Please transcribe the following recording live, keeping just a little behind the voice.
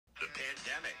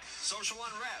social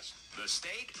unrest, the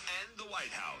state, and the White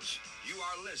House. You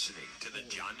are listening to The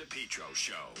John DePetro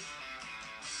Show.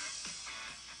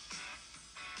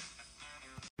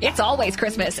 It's always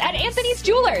Christmas at Anthony's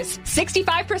Jewelers.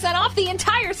 65% off the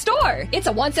entire store. It's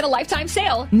a once-in-a-lifetime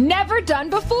sale, never done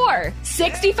before.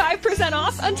 65%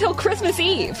 off until Christmas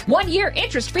Eve. 1 year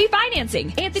interest-free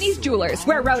financing. Anthony's Jewelers,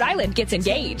 where Rhode Island gets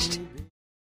engaged.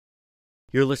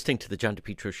 You're listening to The John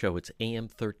DePetro Show. It's AM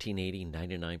 1380,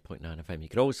 99.9 FM. You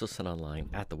can always listen online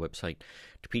at the website,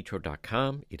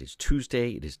 DePetro.com. It is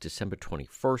Tuesday. It is December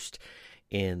 21st.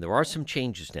 And there are some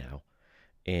changes now.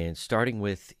 And starting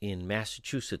with in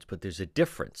Massachusetts, but there's a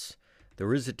difference.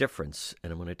 There is a difference,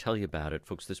 and I'm going to tell you about it.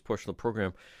 Folks, this portion of the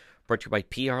program brought to you by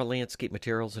PR Landscape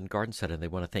Materials and Garden Center. They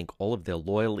want to thank all of their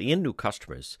loyal and new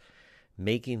customers,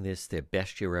 making this their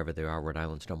best year ever. They are Rhode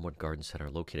Island's #1 garden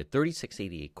center, located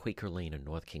 3688 Quaker Lane in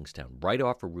North Kingstown, right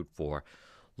off of Route 4.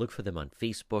 Look for them on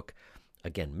Facebook.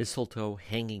 Again, mistletoe,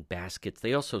 hanging baskets.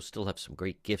 They also still have some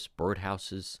great gifts,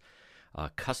 birdhouses,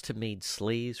 custom-made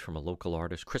sleighs from a local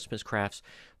artist, Christmas crafts.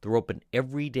 They're open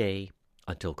every day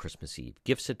until Christmas Eve.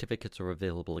 Gift certificates are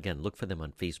available. Again, look for them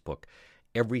on Facebook.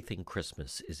 Everything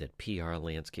Christmas is at PR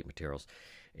Landscape Materials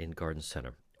in Garden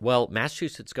Center. Well,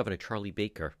 Massachusetts Governor Charlie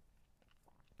Baker,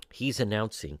 he's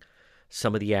announcing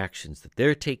some of the actions that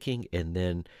they're taking, and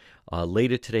then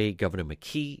later today, Governor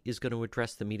McKee is going to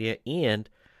address the media, and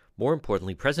more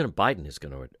importantly, President Biden is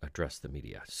going to address the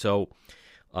media. So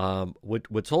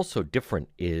what's also different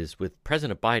is with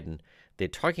President Biden, they're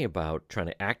talking about trying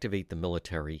to activate the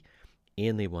military,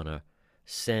 and they want to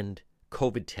send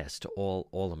COVID tests to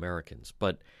all Americans.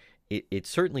 But it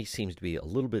certainly seems to be a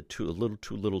little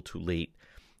too late.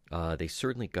 They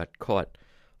certainly got caught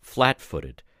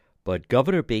flat-footed. But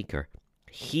Governor Baker,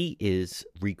 he is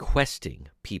requesting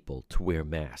people to wear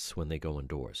masks when they go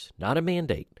indoors. Not a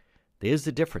mandate. There's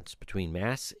the difference between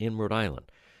masks in Rhode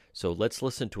Island. So let's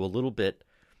listen to a little bit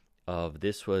of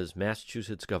this. Was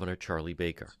Massachusetts Governor Charlie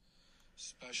Baker.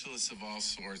 Specialists of all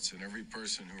sorts and every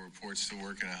person who reports to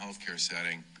work in a healthcare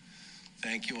setting,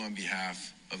 thank you on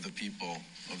behalf of the people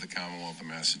of the Commonwealth of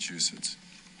Massachusetts.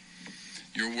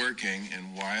 You're working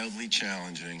in wildly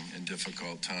challenging and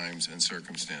difficult times and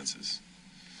circumstances.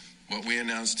 What we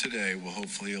announced today will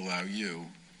hopefully allow you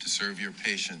to serve your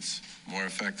patients more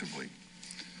effectively.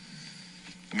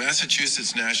 The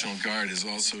Massachusetts National Guard is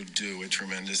also due a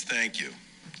tremendous thank you.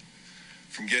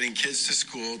 From getting kids to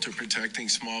school to protecting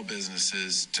small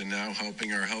businesses to now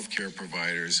helping our healthcare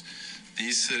providers,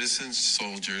 these citizen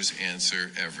soldiers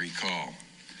answer every call.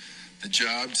 The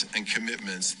jobs and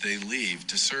commitments they leave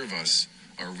to serve us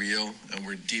are real, and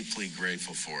we're deeply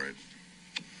grateful for it.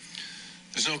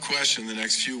 There's no question the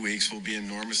next few weeks will be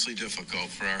enormously difficult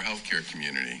for our healthcare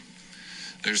community.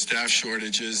 There's staff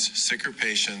shortages, sicker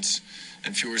patients,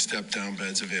 and fewer step-down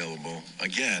beds available,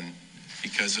 again,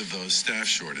 because of those staff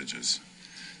shortages.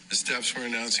 The steps we're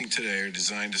announcing today are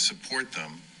designed to support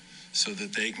them so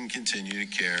that they can continue to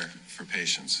care for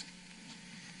patients.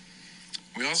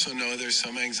 We also know there's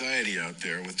some anxiety out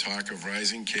there with talk of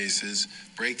rising cases,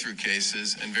 breakthrough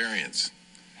cases, and variants.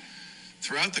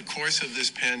 Throughout the course of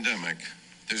this pandemic,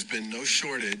 there's been no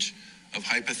shortage of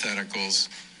hypotheticals,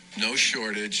 no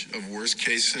shortage of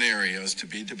worst-case scenarios to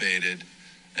be debated,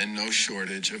 and no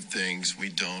shortage of things we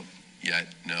don't yet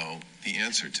know the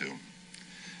answer to.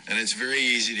 And it's very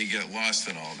easy to get lost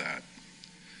in all that.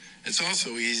 It's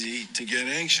also easy to get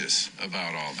anxious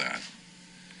about all that.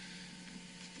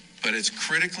 But it's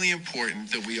critically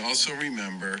important that we also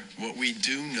remember what we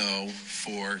do know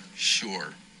for sure.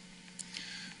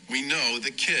 We know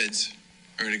that kids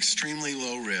are at extremely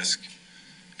low risk,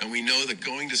 and we know that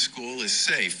going to school is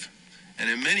safe. And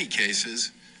in many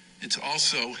cases, it's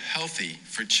also healthy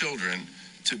for children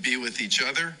to be with each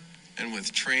other and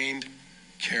with trained,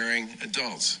 caring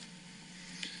adults.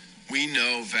 We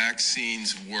know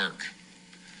vaccines work.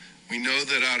 We know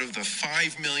that out of the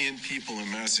 5 million people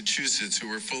in Massachusetts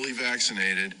who are fully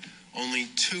vaccinated, only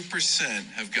 2%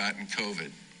 have gotten COVID.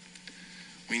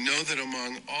 We know that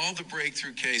among all the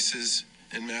breakthrough cases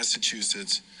in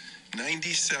Massachusetts,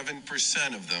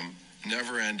 97% of them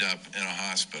never end up in a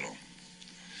hospital.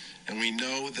 And we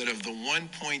know that of the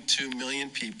 1.2 million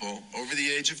people over the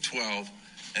age of 12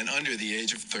 and under the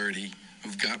age of 30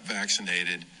 who've got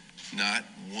vaccinated, not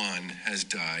one has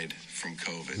died from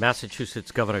COVID.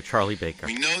 Massachusetts Governor Charlie Baker.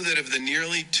 We know that of the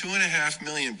nearly 2.5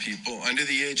 million people under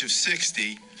the age of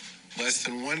 60, less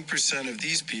than 1% of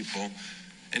these people,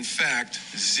 in fact,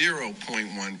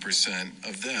 0.1%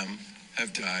 of them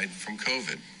have died from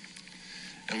COVID.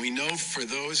 And we know for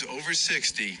those over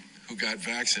 60 who got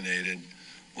vaccinated,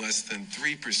 less than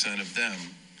 3% of them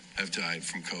have died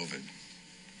from COVID.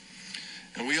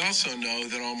 And we also know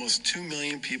that almost 2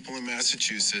 million people in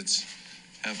Massachusetts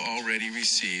have already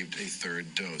received a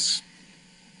third dose.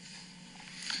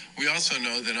 We also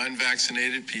know that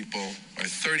unvaccinated people are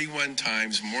 31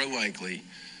 times more likely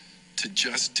to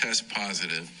just test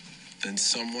positive than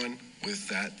someone with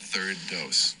that third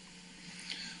dose.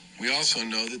 We also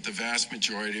know that the vast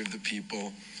majority of the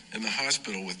people in the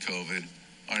hospital with COVID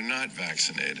are not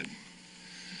vaccinated.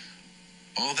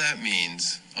 All that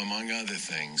means, among other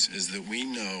things, is that we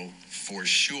know for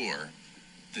sure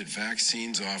that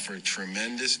vaccines offer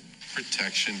tremendous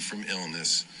protection from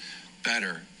illness,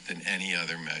 better than any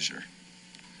other measure.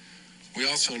 We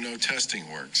also know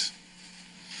testing works.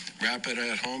 Rapid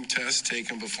at-home tests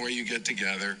taken before you get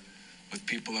together with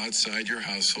people outside your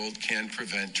household can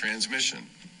prevent transmission.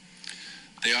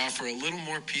 They offer a little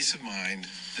more peace of mind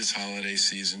this holiday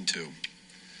season too.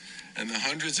 And the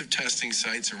hundreds of testing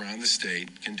sites around the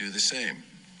state can do the same.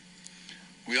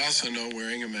 We also know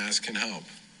wearing a mask can help.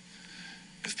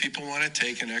 If people want to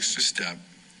take an extra step,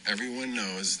 everyone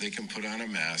knows they can put on a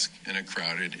mask in a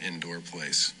crowded indoor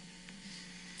place.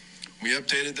 We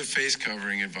updated the face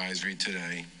covering advisory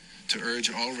today to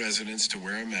urge all residents to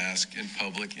wear a mask in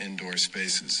public indoor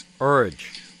spaces.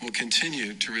 We'll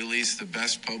continue to release the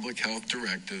best public health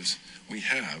directives we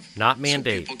have. Not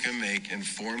mandate. So people can make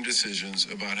informed decisions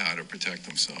about how to protect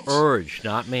themselves. Urge,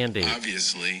 not mandate.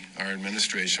 Obviously, our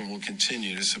administration will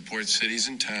continue to support cities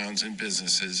and towns and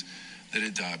businesses that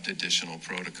adopt additional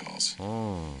protocols.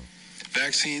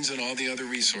 Vaccines and all the other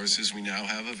resources we now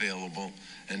have available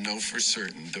and know for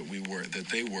certain that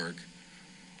they work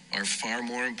are far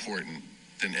more important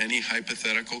than any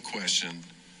hypothetical question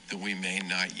that we may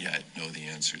not yet know the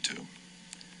answer to.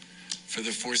 For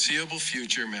the foreseeable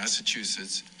future,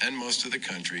 Massachusetts and most of the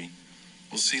country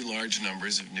will see large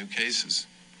numbers of new cases.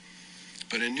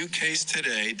 But a new case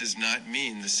today does not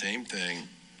mean the same thing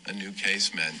a new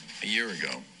case meant a year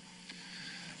ago.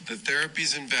 The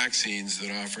therapies and vaccines that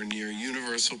offer near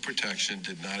universal protection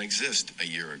did not exist a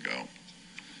year ago.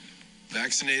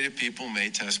 Vaccinated people may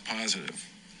test positive,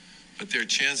 but their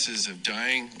chances of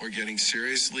dying or getting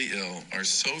seriously ill are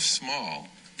so small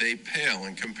they pale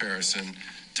in comparison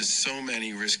to so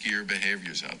many riskier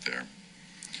behaviors out there.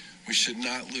 We should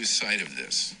not lose sight of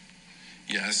this.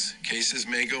 Yes, cases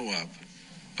may go up,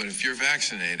 but if you're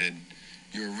vaccinated,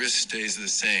 your risk stays the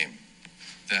same.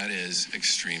 That is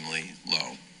extremely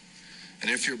low. And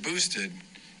if you're boosted,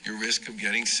 your risk of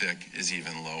getting sick is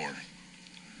even lower.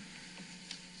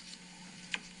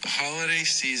 The holiday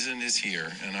season is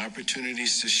here, and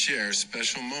opportunities to share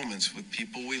special moments with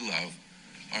people we love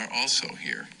are also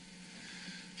here.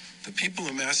 The people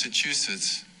of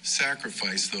Massachusetts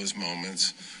sacrificed those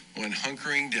moments when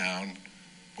hunkering down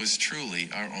was truly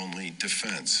our only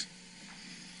defense.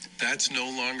 That's no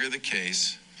longer the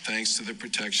case, thanks to the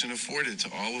protection afforded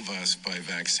to all of us by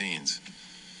vaccines.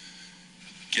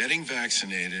 Getting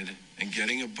vaccinated and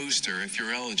getting a booster, if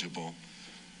you're eligible,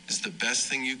 is the best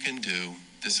thing you can do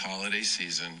this holiday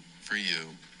season for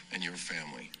you and your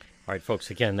family. All right,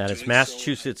 folks, again, that is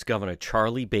Massachusetts Governor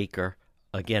Charlie Baker.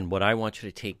 Again, what I want you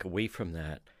to take away from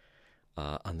that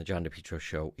on the John DePetro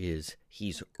Show is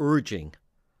he's urging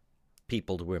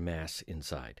people to wear masks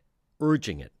inside.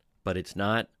 Urging it, but it's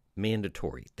not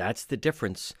mandatory. That's the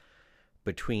difference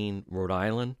between Rhode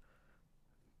Island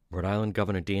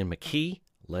Governor Dan McKee,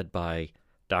 led by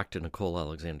Dr. Nicole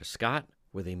Alexander Scott,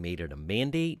 where they made it a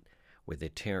mandate, where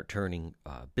they're turning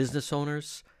business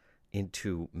owners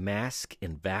into mask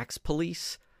and vax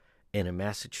police, and in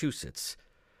Massachusetts,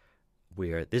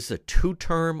 where this is a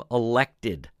two-term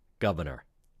elected governor,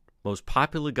 most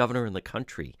popular governor in the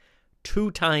country,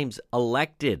 2 times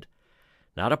elected,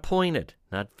 not appointed,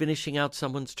 not finishing out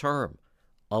someone's term,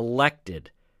 elected.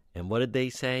 And what did they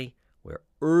say? We're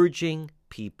urging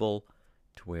people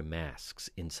to wear masks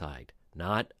inside,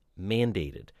 not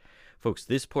mandated. Folks,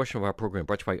 this portion of our program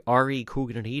brought to you by R.E.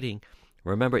 Coogan and Heating.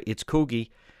 Remember, it's Coogie.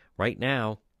 Right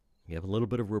now, you have a little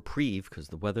bit of reprieve because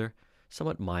the weather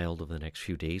somewhat mild over the next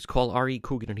few days. Call R.E.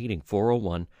 Coogan and Heating,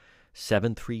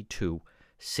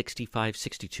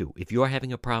 401-732-6562. If you're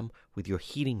having a problem with your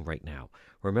heating right now,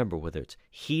 remember, whether it's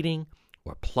heating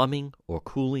or plumbing or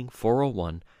cooling,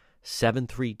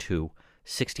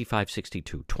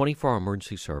 401-732-6562. 24-hour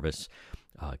emergency service,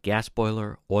 gas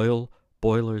boiler, oil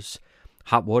boilers,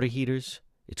 hot water heaters.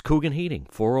 It's Coogan Heating,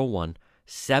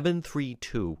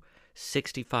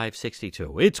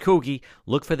 401-732-6562. It's Coogie.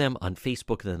 Look for them on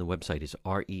Facebook, and then the website is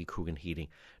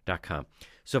recooganheating.com.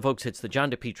 So, folks, it's the John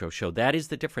DePetro Show. That is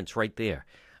the difference right there.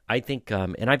 I think,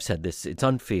 and I've said this, it's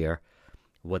unfair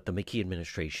what the McKee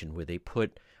administration, where they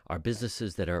put our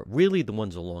businesses that are really the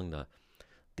ones along the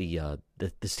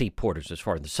state borders, as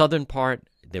far as the southern part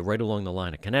They're right along the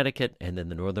line of Connecticut and then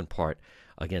the northern part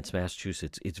against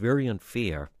Massachusetts. It's very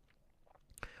unfair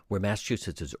where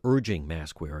Massachusetts is urging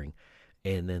mask wearing,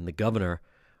 and then the governor,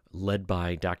 led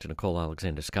by Dr. Nicole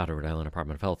Alexander Scott of Rhode Island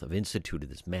Department of Health, have instituted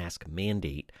this mask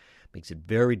mandate. Makes it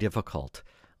very difficult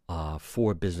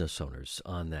for business owners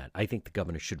on that. I think the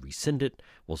governor should rescind it.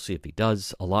 We'll see if he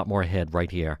does. A lot more ahead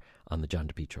right here on the John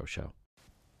DePetro Show.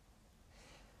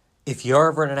 If you're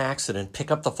ever in an accident,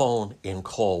 pick up the phone and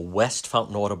call West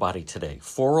Fountain Auto Body today,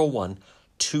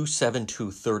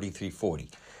 401-272-3340.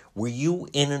 Were you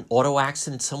in an auto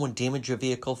accident? Someone damaged your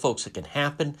vehicle? Folks, it can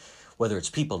happen, whether it's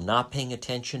people not paying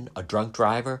attention, a drunk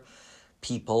driver,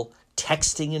 people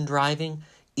texting and driving.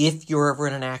 If you're ever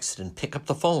in an accident, pick up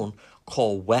the phone,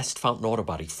 call West Fountain Auto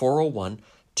Body,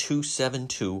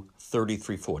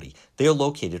 401-272-3340. They're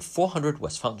located 400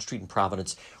 West Fountain Street in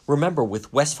Providence. Remember,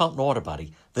 with West Fountain Auto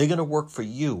Body, they're going to work for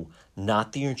you,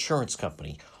 not the insurance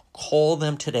company. Call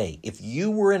them today. If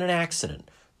you were in an accident,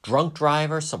 drunk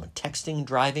driver, someone texting and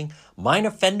driving,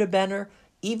 minor fender bender,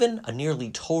 even a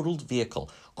nearly totaled vehicle,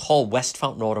 call West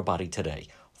Fountain Auto Body today,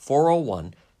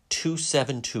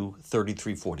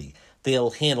 401-272-3340.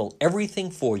 They'll handle everything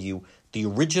for you, the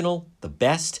original, the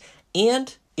best,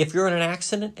 and if you're in an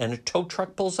accident and a tow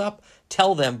truck pulls up,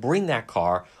 tell them bring that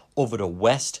car over to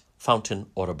West Fountain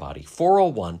Auto Body,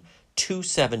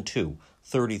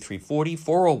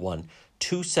 401-272-3340,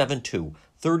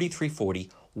 401-272-3340,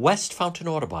 West Fountain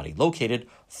Auto Body, located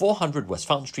 400 West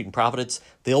Fountain Street in Providence.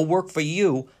 They'll work for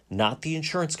you, not the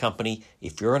insurance company.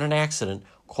 If you're in an accident,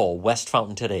 call West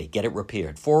Fountain today. Get it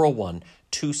repaired,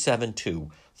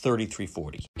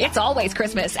 401-272-3340. It's always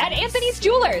Christmas at Anthony's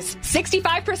Jewelers.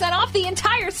 65% off the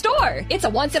entire store. It's a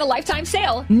once-in-a-lifetime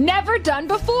sale, never done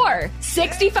before.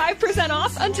 65%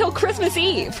 off until Christmas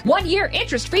Eve. 1 year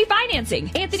interest-free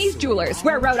financing. Anthony's Jewelers,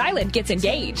 where Rhode Island gets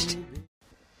engaged.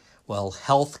 Well,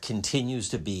 health continues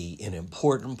to be an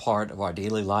important part of our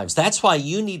daily lives. That's why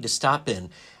you need to stop in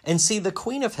and see the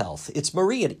Queen of Health. It's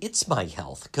Marie at It's My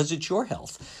Health, because it's your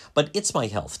health. But It's My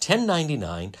Health,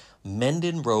 1099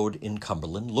 Mendon Road in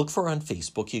Cumberland. Look for her on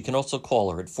Facebook. You can also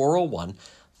call her at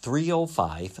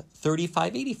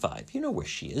 401-305-3585. You know where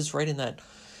she is, right in that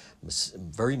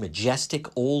very majestic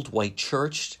old white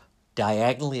church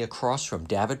diagonally across from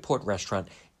Davenport Restaurant.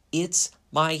 It's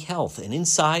My Health. And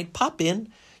inside, pop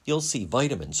in. You'll see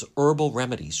vitamins, herbal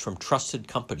remedies from trusted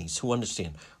companies who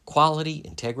understand quality,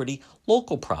 integrity,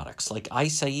 local products like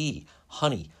acai,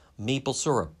 honey, maple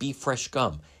syrup, beef fresh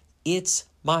gum. It's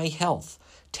My Health.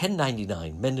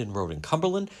 1099 Mendon Road in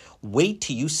Cumberland. Wait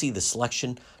till you see the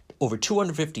selection. Over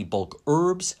 250 bulk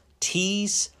herbs,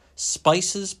 teas,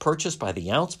 spices purchased by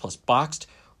the ounce, plus boxed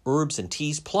herbs and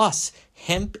teas, plus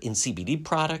hemp and CBD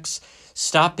products.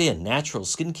 Stop in. Natural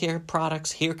skincare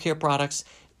products, hair care products.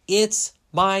 It's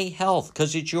My Health,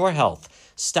 because it's your health.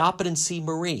 Stop it and see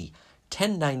Marie,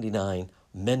 1099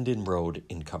 Mendon Road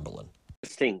in Cumberland.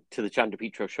 Listening to the John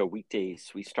DePetro Show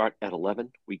weekdays. We start at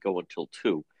 11. We go until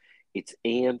 2. It's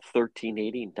AM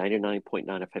 1380, 99.9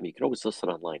 FM. You can always listen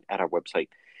online at our website,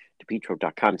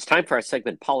 DePetro.com. It's time for our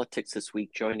segment, Politics This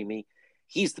Week. Joining me,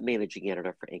 he's the managing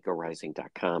editor for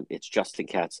AnchorRising.com. It's Justin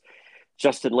Katz.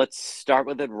 Justin, let's start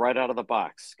with it right out of the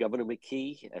box. Governor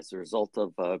McKee, as a result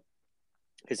of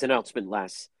his announcement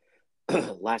last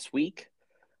week,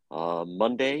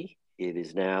 Monday, it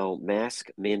is now Mask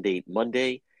Mandate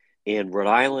Monday, and Rhode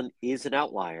Island is an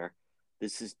outlier.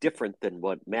 This is different than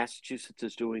what Massachusetts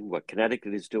is doing, what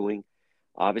Connecticut is doing.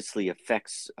 Obviously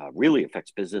really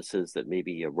affects businesses that may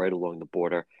be right along the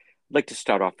border. I'd like to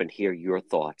start off and hear your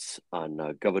thoughts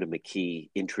on Governor McKee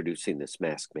introducing this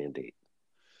mask mandate.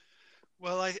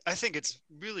 Well, I think it's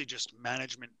really just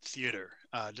management theater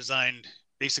designed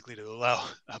basically to allow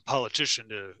a politician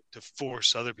to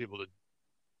force other people to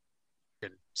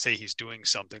say he's doing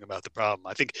something about the problem.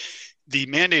 I think the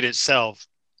mandate itself,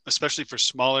 especially for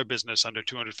smaller business under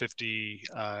 250,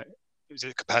 is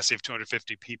a capacity of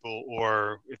 250 people,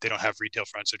 or if they don't have retail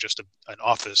fronts, or just an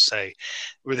office, say,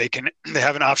 where they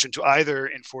have an option to either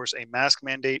enforce a mask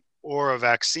mandate or a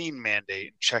vaccine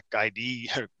mandate, check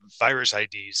ID, virus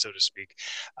IDs, so to speak.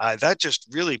 That just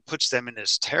really puts them in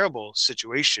this terrible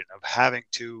situation of having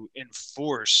to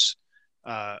enforce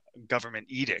government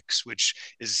edicts, which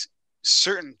is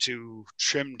certain to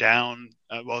trim down,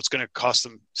 it's going to cost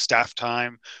them staff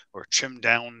time, or trim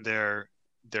down their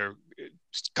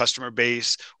customer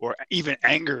base, or even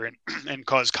anger and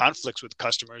cause conflicts with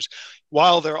customers,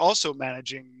 while they're also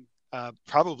managing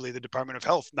probably the Department of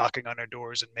Health knocking on their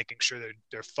doors and making sure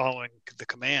they're following the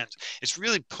commands. It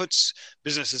really puts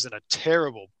businesses in a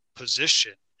terrible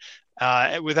position.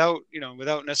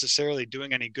 without necessarily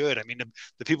doing any good. I mean,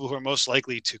 the people who are most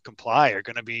likely to comply are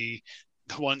going to be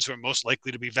the ones who are most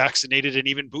likely to be vaccinated and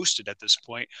even boosted at this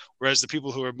point, whereas the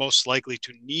people who are most likely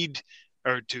to need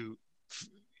or to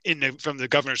from the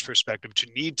governor's perspective, to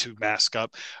need to mask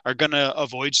up are going to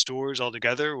avoid stores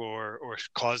altogether or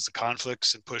cause the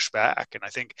conflicts and push back. And I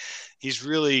think he's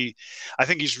really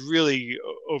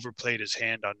overplayed his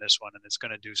hand on this one, and it's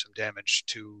going to do some damage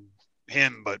to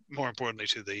him, but more importantly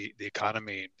to the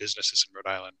economy and businesses in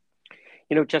Rhode Island.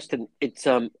 Justin, it's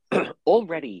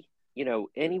already,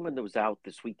 anyone that was out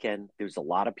this weekend, there's a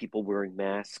lot of people wearing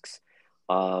masks.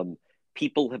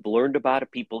 People have learned about it.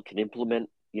 People can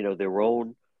implement, their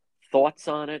own thoughts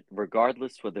on it,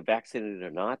 regardless whether vaccinated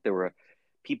or not. There are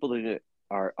people that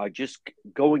are just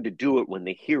going to do it when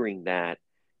they're hearing that,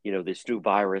 this new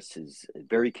virus is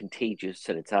very contagious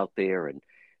and it's out there. And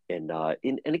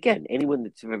again, anyone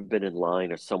that's ever been in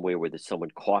line or somewhere where there's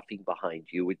someone coughing behind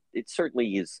you, it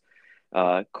certainly is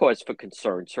cause for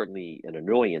concern, certainly an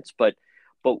annoyance. But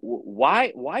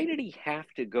why did he have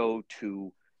to go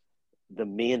to the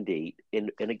mandate?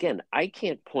 And again, I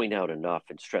can't point out enough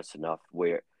and stress enough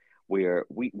where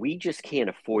we just can't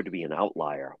afford to be an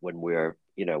outlier when we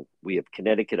have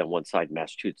Connecticut on one side,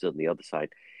 Massachusetts on the other side.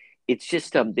 It's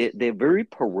just they're very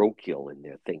parochial in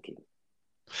their thinking.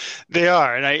 They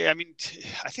are, and I mean,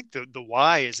 I think the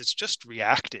why is it's just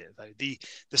reactive. The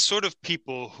sort of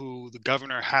people who the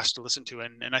governor has to listen to,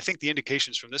 and I think the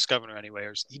indications from this governor anyway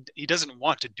is he doesn't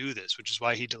want to do this, which is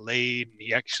why he delayed. And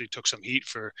he actually took some heat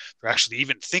for actually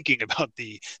even thinking about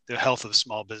the health of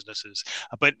small businesses.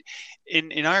 But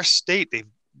in our state,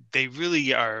 they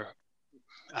really are,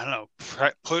 I don't know,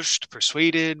 pushed,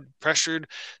 persuaded, pressured,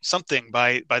 something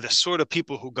by the sort of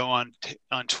people who go on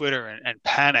Twitter and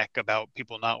panic about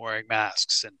people not wearing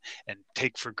masks and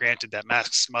take for granted that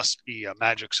masks must be a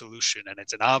magic solution and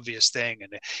it's an obvious thing.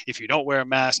 And if you don't wear a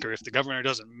mask, or if the governor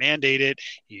doesn't mandate it,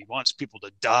 he wants people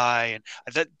to die.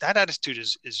 And that attitude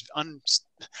is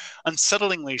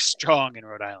unsettlingly strong in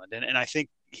Rhode Island. And I think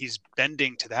he's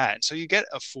bending to that. And so you get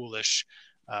a foolish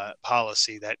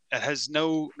policy that has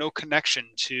no connection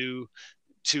to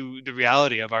the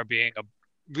reality of our being a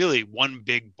really one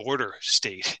big border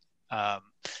state.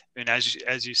 And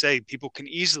as you say, people can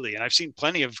easily, and I've seen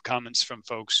plenty of comments from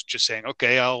folks just saying,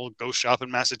 okay, I'll go shop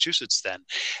in Massachusetts then.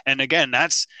 And again,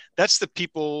 that's the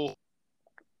people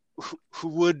who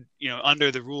would,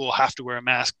 under the rule have to wear a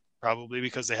mask, probably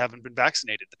because they haven't been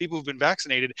vaccinated. The people who've been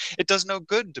vaccinated, it does no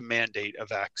good to mandate a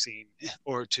vaccine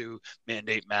or to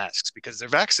mandate masks because they're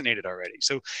vaccinated already.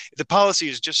 So the policy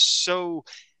is just so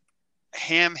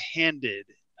ham-handed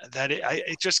that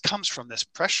it just comes from this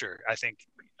pressure, I think,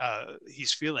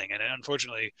 he's feeling. And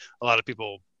unfortunately, a lot of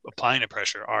people applying the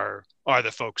pressure are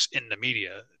the folks in the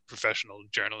media, professional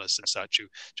journalists and such, who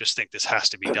just think this has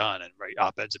to be done and write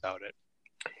op-eds about it.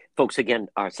 Folks, again,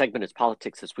 our segment is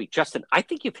Politics This Week. Justin, I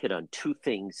think you've hit on two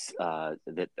things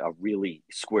that are really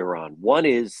square on. One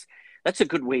is, that's a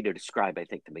good way to describe, I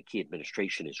think, the McKee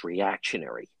administration is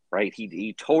reactionary, right?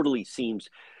 He totally seems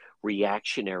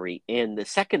reactionary. And the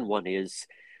second one is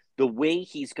the way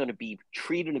he's going to be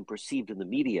treated and perceived in the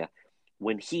media.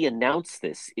 When he announced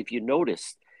this, if you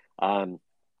noticed, the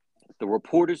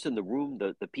reporters in the room,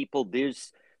 the people,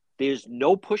 there's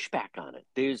no pushback on it.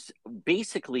 There's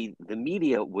basically, the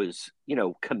media was,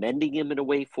 commending him in a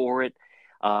way for it.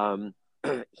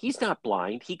 He's not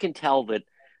blind. He can tell that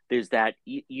there's that.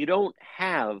 You don't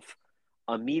have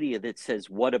a media that says,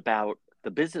 what about the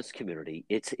business community?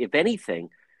 It's, if anything,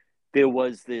 there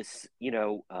was this,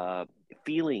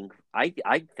 feeling, I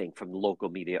think, from the local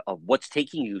media of what's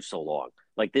taking you so long.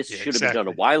 Like this should have been done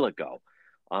a while ago.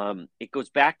 It goes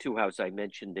back to how, as I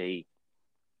mentioned, a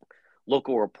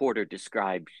local reporter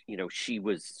described, she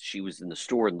was in the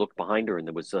store and looked behind her, and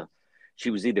she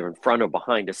was either in front or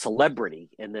behind a celebrity,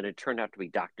 and then it turned out to be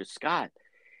Dr. Scott.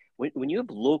 When you have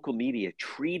local media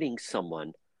treating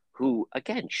someone who,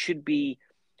 again, should be,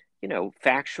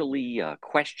 factually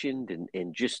questioned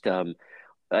and just in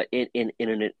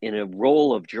a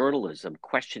role of journalism,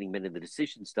 questioning many of the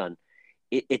decisions done,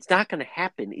 it's not going to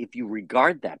happen if you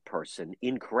regard that person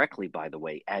incorrectly, by the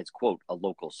way, as, quote, a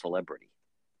local celebrity.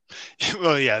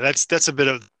 Well, yeah, that's a bit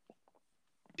of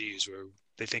these where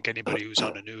they think anybody who's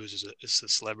on the news is a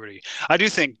celebrity. I do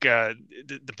think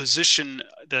the position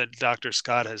that Dr.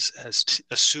 Scott has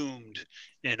assumed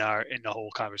in the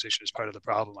whole conversation is part of the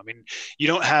problem. I mean, you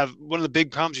don't have, one of the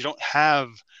big problems, you don't have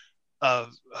a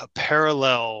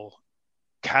parallel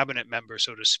cabinet member,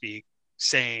 so to speak,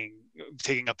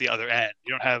 taking up the other end.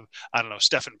 You don't have, I don't know,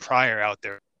 Stephen Pryor out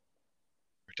there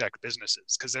protect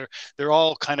businesses, because they're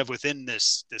all kind of within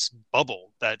this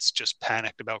bubble that's just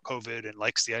panicked about COVID and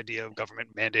likes the idea of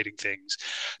government mandating things.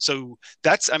 So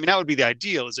that would be the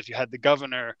ideal, is if you had the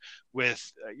governor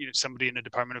with somebody in the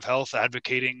Department of Health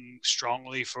advocating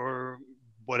strongly for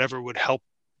whatever would help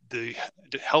the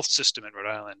health system in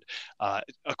Rhode Island,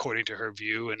 according to her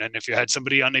view. And then if you had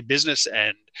somebody on a business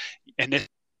end, and it,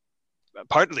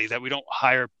 partly that we don't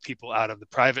hire people out of the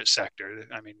private sector.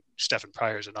 I mean, Stephen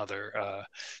Pryor is another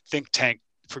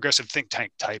progressive think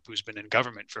tank type who's been in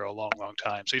government for a long, long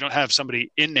time. So you don't have somebody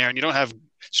in there, and you don't have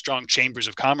strong chambers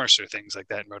of commerce or things like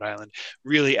that in Rhode Island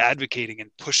really advocating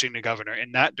and pushing the governor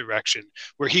in that direction,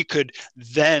 where he could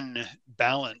then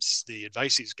balance the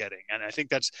advice he's getting. And I think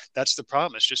that's the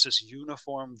problem. It's just this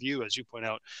uniform view, as you point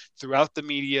out, throughout the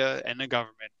media and the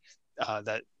government,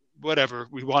 that whatever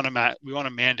we want to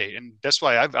mandate. And that's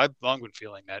why I've long been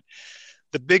feeling that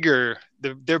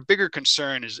their bigger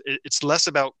concern is it's less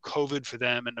about COVID for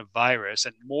them and the virus,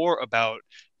 and more about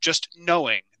just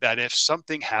knowing that if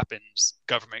something happens,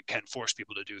 government can force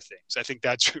people to do things. I think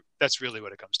that's really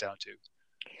what it comes down to.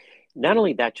 Not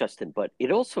only that, Justin, but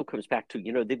it also comes back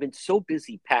to, they've been so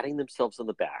busy patting themselves on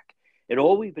the back. And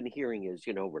all we've been hearing is,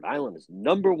 Rhode Island is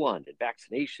number one in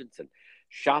vaccinations and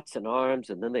shots in arms.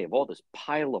 And then they have all this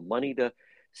pile of money to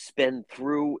spend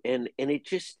through. And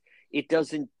it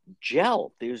doesn't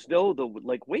gel. There's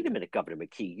wait a minute, Governor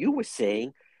McKee, you were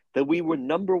saying that we were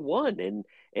number one,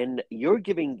 and you're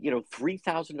giving,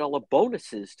 $3,000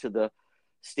 bonuses to the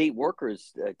state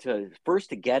workers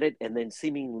to get it, and then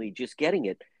seemingly just getting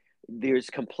it. There's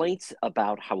complaints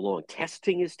about how long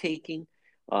testing is taking.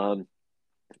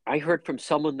 I heard from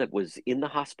someone that was in the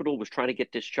hospital, was trying to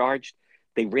get discharged.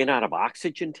 They ran out of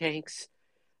oxygen tanks.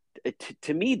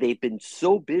 To me, they've been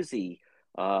so busy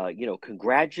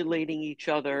congratulating each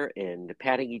other and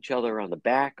patting each other on the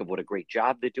back of what a great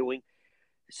job they're doing.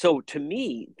 So to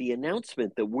me, the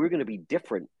announcement that we're going to be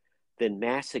different than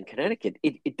Mass and Connecticut,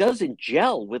 it doesn't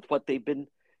gel with what they've been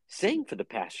saying for the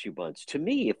past few months. To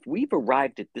me, if we've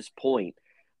arrived at this point,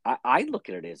 I look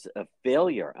at it as a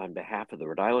failure on behalf of the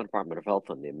Rhode Island Department of Health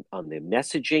on the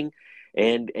messaging,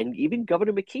 and even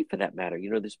Governor McKee for that matter.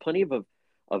 There's plenty of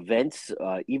events,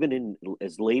 even in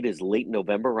as late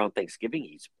November around Thanksgiving.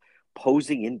 He's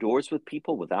posing indoors with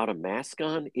people without a mask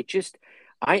on. It just,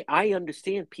 I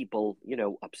understand people,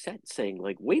 upset, saying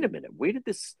like, wait a minute, where did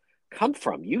this come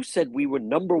from? You said we were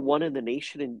number one in the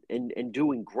nation and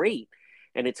doing great.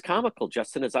 And it's comical,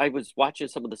 Justin, as I was watching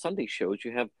some of the Sunday shows,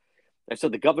 I saw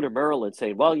the governor of Maryland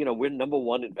saying, well, we're number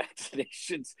one in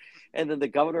vaccinations. And then the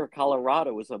governor of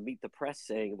Colorado was on Meet the Press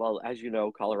saying, well, as you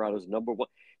know, Colorado's number one.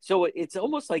 So it's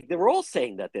almost like they're all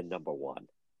saying that they're number one.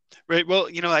 Right. Well,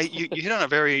 you hit on a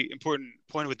very important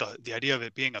point with the idea of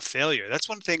it being a failure. That's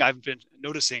one thing I've been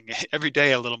noticing every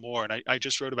day a little more. And I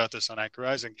just wrote about this on Anchor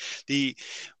Rising. The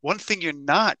one thing you're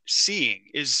not seeing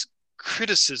is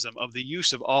criticism of the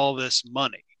use of all this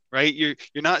money. Right. You're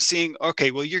not seeing,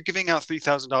 okay, well, you're giving out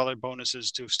 $3,000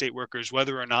 bonuses to state workers,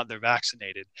 whether or not they're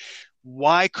vaccinated.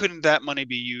 Why couldn't that money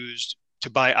be used to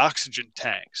buy oxygen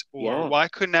tanks? Or why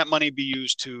couldn't that money be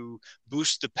used to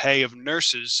boost the pay of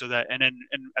nurses so that, and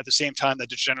at the same time that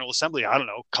the General Assembly, I don't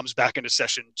know, comes back into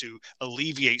session to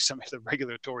alleviate some of the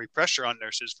regulatory pressure on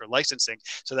nurses for licensing,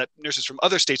 so that nurses from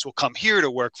other states will come here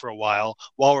to work for a while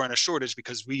we're in a shortage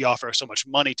because we offer so much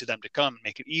money to them to come and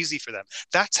make it easy for them.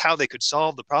 That's how they could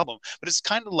solve the problem. But it's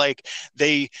kind of like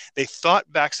they thought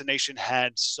vaccination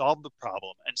had solved the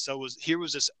problem. And so here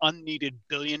was this unneeded $1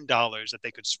 billion that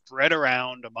they could spread around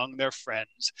among their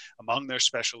friends, among their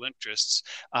special interests.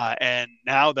 And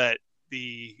now that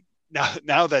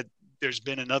there's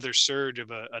been another surge of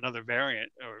another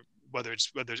variant, or whether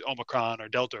it's Omicron or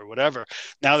Delta or whatever,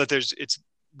 now that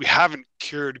we haven't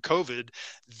cured COVID,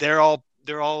 they're all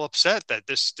upset that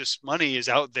this money is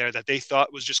out there that they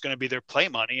thought was just going to be their play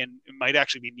money, and it might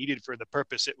actually be needed for the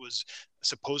purpose it was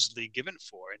supposedly given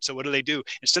for. And so what do?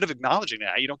 Instead of acknowledging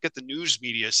that, you don't get the news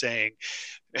media saying,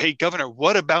 hey, Governor,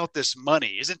 what about this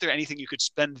money? Isn't there anything you could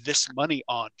spend this money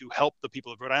on to help the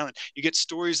people of Rhode Island? You get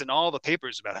stories in all the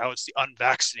papers about how it's the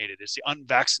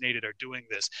unvaccinated are doing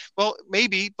this. Well,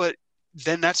 maybe, but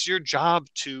then that's your job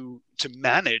to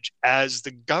manage as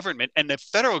the government, and the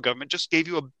federal government just gave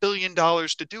you $1 billion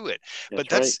to do it.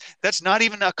 That's not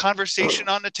even a conversation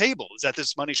on the table, is that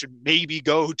this money should maybe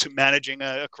go to managing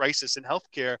a crisis in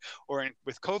healthcare or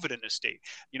with COVID in the state.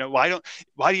 Why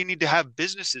do you need to have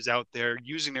businesses out there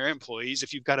using their employees?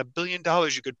 If you've got $1 billion,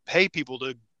 you could pay people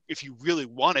to if you really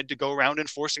wanted to go around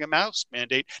enforcing a mask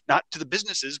mandate, not to the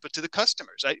businesses, but to the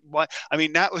customers.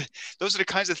 Those are the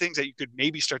kinds of things that you could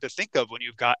maybe start to think of when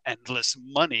you've got endless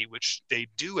money, which they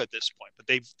do at this point, but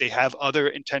they have other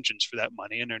intentions for that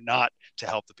money, and they're not to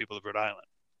help the people of Rhode Island.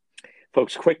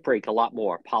 Folks, quick break, a lot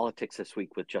more. Politics This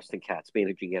Week with Justin Katz,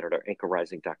 managing editor,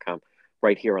 anchorrising.com,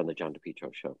 right here on the John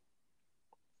DePietro Show.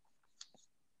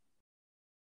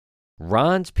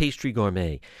 Ron's Pastry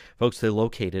Gourmet. Folks, they're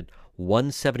located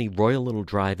 170 Royal Little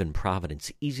Drive in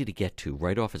Providence. Easy to get to,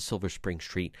 right off of Silver Spring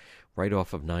Street, right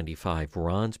off of 95.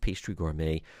 Ron's Pastry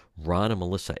Gourmet, Ron and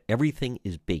Melissa. Everything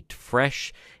is baked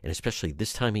fresh, and especially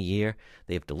this time of year,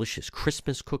 they have delicious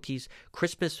Christmas cookies,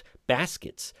 Christmas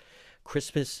baskets,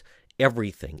 Christmas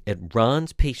everything at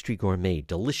Ron's Pastry Gourmet.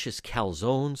 Delicious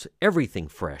calzones, everything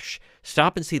fresh.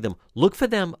 Stop and see them. Look for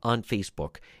them on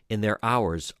Facebook, and their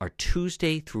hours are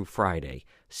Tuesday through Friday,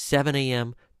 7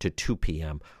 a.m. to 2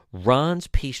 p.m. Ron's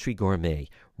Pastry Gourmet.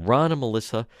 Ron and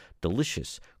Melissa,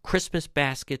 delicious Christmas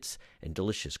baskets and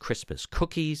delicious Christmas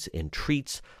cookies and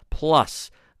treats, plus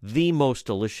the most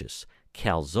delicious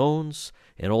calzones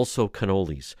and also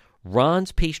cannolis.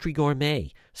 Ron's Pastry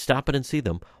Gourmet. Stop in and see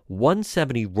them.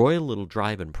 170 Royal Little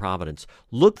Drive in Providence.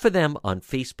 Look for them on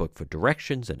Facebook for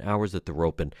directions and hours that they're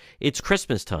open. It's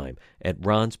Christmas time at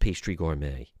Ron's Pastry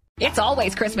Gourmet. It's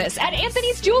always Christmas at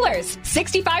Anthony's Jewelers.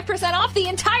 65% off the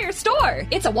entire store.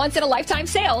 It's a once-in-a-lifetime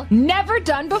sale, never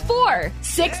done before.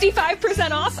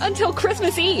 65% off until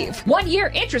Christmas Eve. 1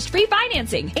 year interest-free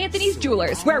financing. Anthony's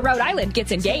Jewelers, where Rhode Island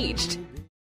gets engaged.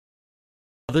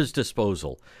 Brothers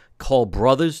Disposal. Call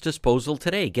Brothers Disposal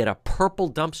today. Get a purple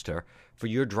dumpster for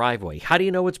your driveway. How do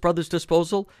you know it's Brothers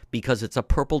Disposal? Because it's a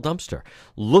purple dumpster.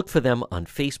 Look for them on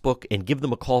Facebook and give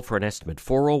them a call for an estimate.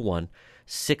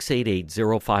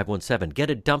 401-688-0517. Get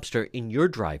a dumpster in your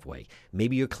driveway.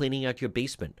 Maybe you're cleaning out your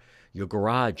basement, your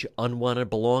garage,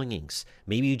 unwanted belongings.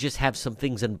 Maybe you just have some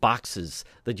things in boxes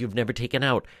that you've never taken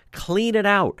out. Clean it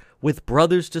out with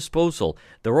Brothers Disposal.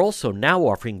 They're also now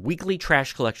offering weekly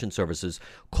trash collection services.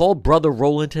 Call Brother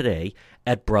Roland today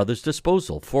at Brothers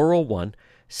Disposal,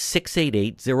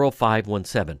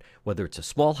 401-688-0517. Whether it's a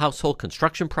small household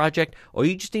construction project or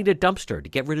you just need a dumpster to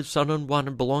get rid of some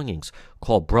unwanted belongings,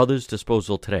 call Brothers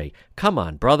Disposal today. Come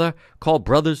on, brother. Call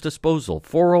Brothers Disposal,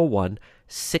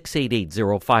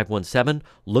 401-688-0517.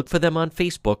 Look for them on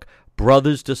Facebook,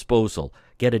 Brothers Disposal.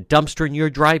 Get a dumpster in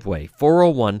your driveway,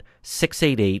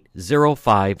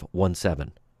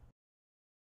 401-688-0517.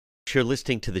 You're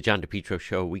listening to the John DePietro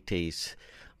Show weekdays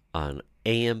on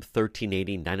AM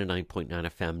 1380, 99.9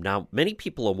 FM. Now, many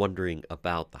people are wondering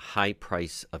about the high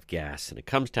price of gas, and it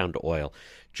comes down to oil.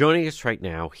 Joining us right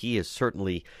now, he is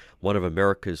certainly one of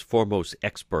America's foremost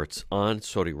experts on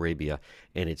Saudi Arabia,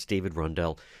 and it's David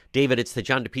Rundell. David, it's the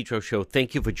John DePietro Show.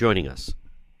 Thank you for joining us.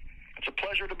 It's a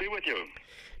pleasure to be with you.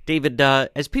 David,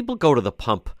 as people go to the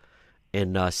pump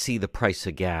and see the price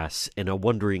of gas and are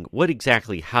wondering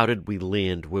how did we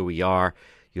land where we are?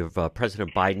 You have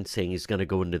President Biden saying he's going to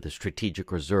go into the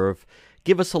strategic reserve.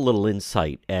 Give us a little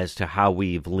insight as to how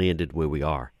we've landed where we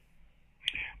are.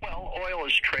 Well, oil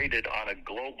is traded on a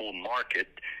global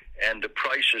market, and the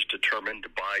price is determined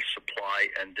by supply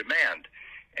and demand.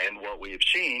 And what we have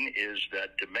seen is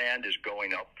that demand is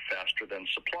going up faster than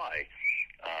supply.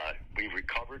 We've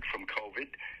recovered from COVID.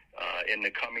 In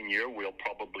the coming year, we'll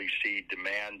probably see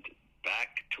demand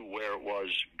back to where it was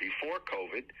before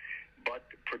COVID. But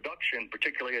production,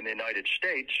 particularly in the United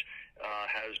States,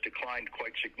 has declined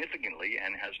quite significantly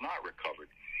and has not recovered.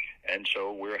 And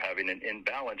so we're having an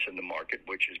imbalance in the market,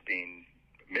 which is being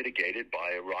mitigated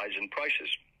by a rise in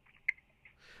prices.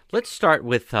 Let's start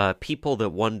with people that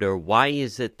wonder, why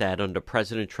is it that under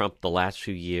President Trump the last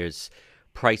few years,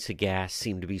 price of gas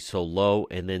seemed to be so low,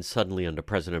 and then suddenly under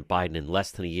President Biden in less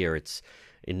than a year, it's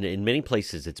in many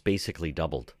places it's basically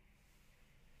doubled?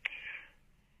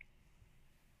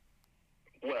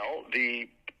 Well,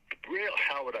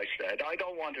 how would I say it? I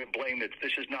don't want to blame that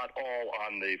this is not all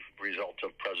on the results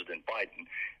of President Biden,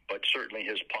 but certainly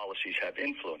his policies have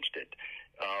influenced it.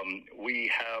 We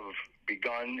have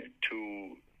begun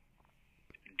to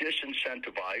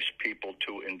disincentivize people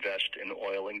to invest in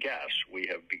oil and gas. We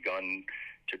have begun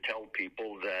to tell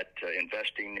people that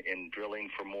investing in drilling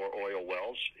for more oil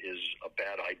wells is a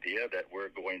bad idea, that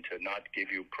we're going to not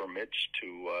give you permits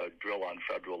to drill on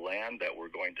federal land, that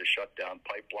we're going to shut down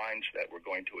pipelines, that we're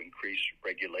going to increase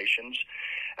regulations.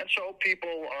 And so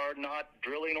people are not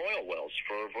drilling oil wells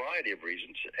for a variety of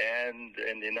reasons, and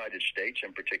in the United States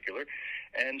in particular.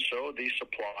 And so the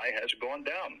supply has gone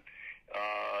down.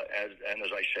 As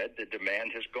I said, the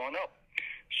demand has gone up.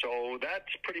 So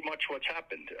that's pretty much what's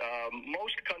happened.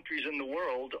 Most countries in the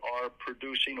world are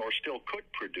producing, or still could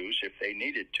produce if they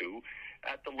needed to,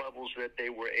 at the levels that they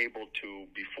were able to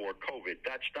before COVID.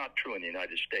 That's not true in the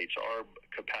United States. Our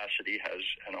capacity has,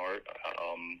 and our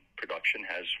production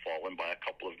has fallen by a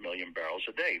couple of million barrels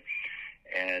a day.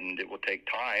 And it will take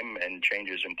time and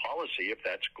changes in policy if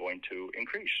that's going to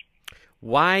increase.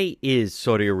 Why is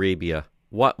Saudi Arabia,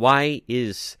 why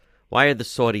are the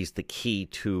Saudis the key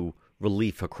to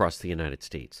relief across the United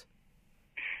States?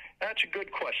 That's a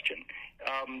good question.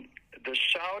 The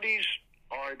Saudis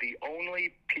are the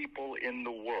only people in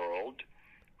the world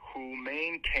who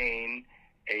maintain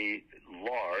a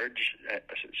large,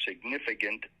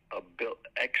 significant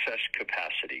excess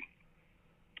capacity.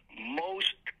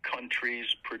 Most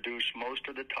countries produce most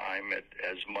of the time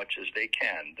as much as they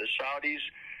can. The Saudis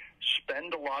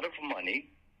spend a lot of money,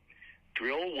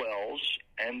 drill wells,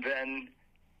 and then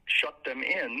shut them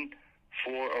in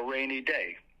for a rainy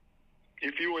day.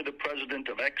 If you were the president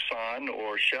of Exxon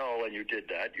or Shell and you did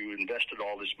that, you invested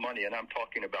all this money, and I'm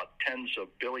talking about tens of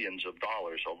billions of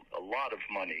dollars, a lot of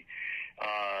money,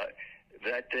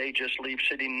 that they just leave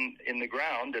sitting in the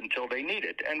ground until they need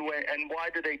it. And why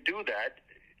do they do that?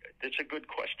 It's a good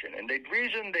question. And the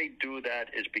reason they do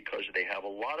that is because they have a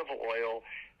lot of oil,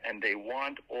 and they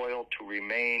want oil to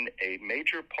remain a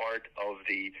major part of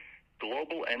the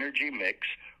global energy mix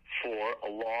for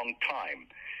a long time.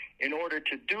 In order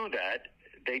to do that,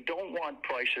 they don't want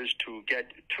prices to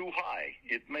get too high.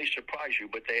 It may surprise you,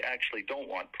 but they actually don't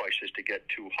want prices to get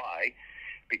too high,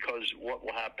 because what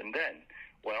will happen then?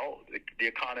 Well, the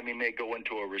economy may go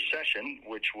into a recession,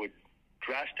 which would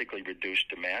drastically reduce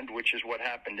demand, which is what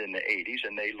happened in the 80s,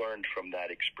 and they learned from that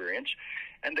experience.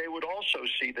 And they would also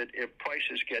see that if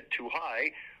prices get too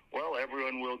high, well,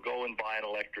 everyone will go and buy an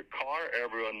electric car,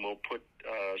 everyone will put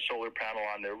a solar panel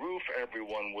on their roof,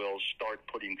 everyone will start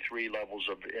putting 3 levels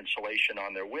of insulation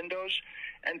on their windows,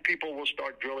 and people will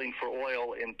start drilling for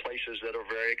oil in places that are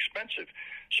very expensive.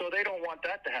 So they don't want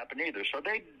that to happen either. So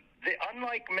they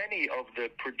unlike many of the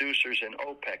producers in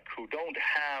OPEC who don't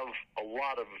have a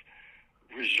lot of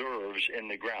reserves in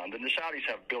the ground, and the Saudis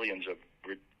have billions of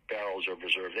barrels of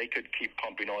reserve. They could keep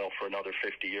pumping oil for another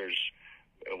 50 years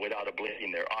without a blink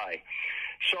in their eye.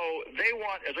 So they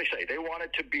want, as I say, they want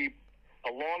it to be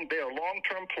they are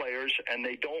long-term players, and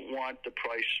they don't want the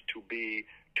price to be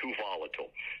too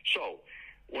volatile. So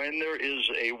when there is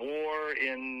a war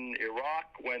in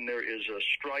Iraq, when there is a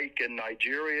strike in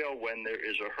Nigeria, when there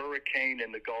is a hurricane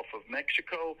in the Gulf of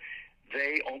Mexico,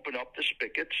 they open up the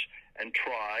spigots and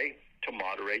try to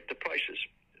moderate the prices.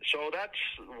 So that's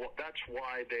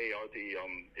why they are the,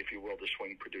 if you will, the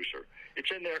swing producer.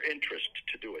 It's in their interest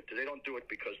to do it. They don't do it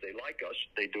because they like us.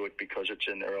 They do it because it's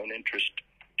in their own interest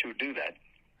to do that.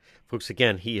 Folks,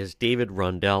 again, he is David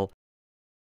Rundell.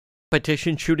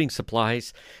 Competition Shooting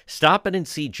Supplies. Stop in and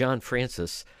see John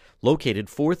Francis, located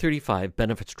 435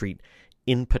 Benefit Street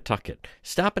in Pawtucket.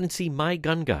 Stop in and see my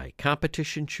gun guy,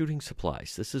 Competition Shooting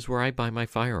Supplies. This is where I buy my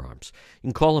firearms. You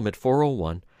can call him at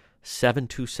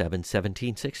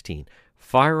 401-727-1716.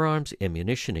 Firearms,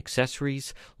 ammunition,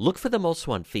 accessories. Look for them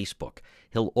also on Facebook.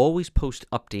 He'll always post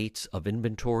updates of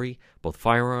inventory, both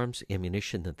firearms,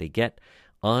 ammunition that they get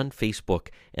on Facebook.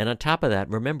 And on top of that,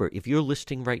 remember, if you're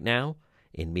listing right now,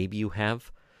 and maybe you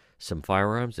have some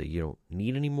firearms that you don't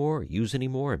need anymore or use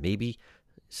anymore, or maybe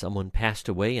someone passed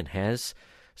away and has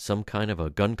some kind of a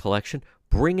gun collection,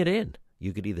 bring it in.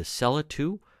 You could either sell it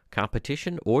to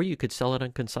Competition or you could sell it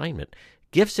on consignment.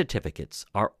 Gift certificates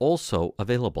are also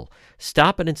available.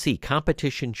 Stop in and see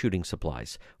Competition Shooting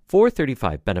Supplies,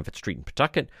 435 Benefit Street in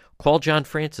Pawtucket. Call John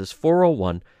Francis,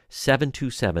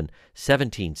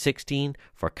 401-727-1716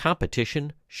 for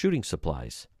Competition Shooting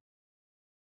Supplies.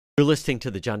 You're listening to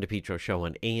the John DePietro Show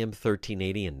on AM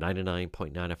 1380 and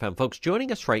 99.9 FM. Folks, joining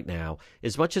us right now,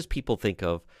 as much as people think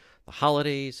of the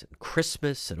holidays and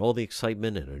Christmas and all the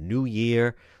excitement and a new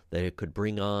year that it could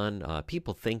bring on,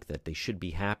 people think that they should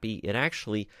be happy. It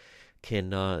actually can,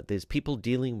 there's people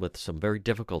dealing with some very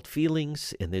difficult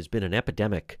feelings, and there's been an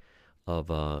epidemic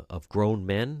of grown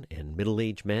men and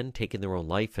middle-aged men taking their own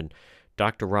life. And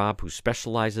Dr. Rob, who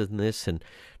specializes in this, and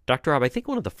Dr. Rob, I think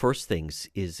one of the first things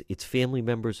is it's family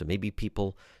members, or maybe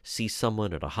people see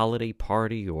someone at a holiday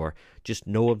party or just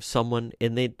know of someone,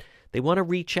 and they want to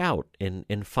reach out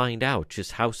and find out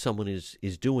just how someone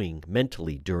is doing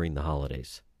mentally during the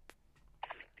holidays.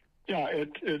 Yeah,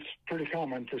 it's pretty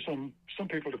common for some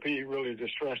people to be really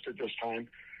distressed at this time.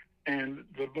 And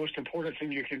the most important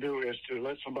thing you can do is to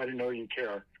let somebody know you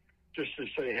care. Just to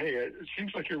say, hey, it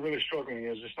seems like you're really struggling.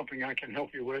 Is there something I can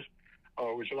help you with?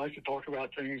 Would you like to talk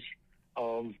about things?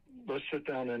 let's sit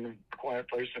down in a quiet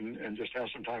place and just have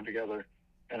some time together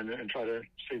and try to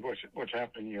see what's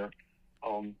happening here.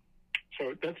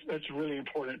 So that's really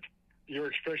important. Your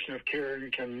expression of care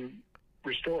can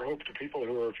restore hope to people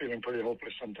who are feeling pretty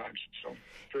hopeless sometimes. So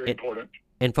very important.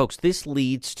 And folks, this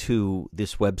leads to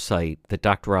this website that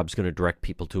Dr. Rob's going to direct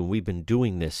people to. And we've been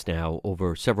doing this now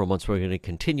over several months. We're going to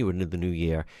continue it into the new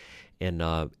year. And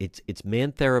it's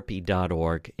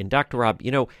mantherapy.org. And Dr. Rob,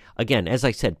 again, as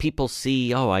I said, people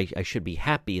see, I should be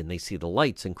happy, and they see the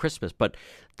lights and Christmas. But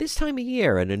this time of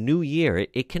year and a new year,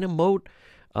 it can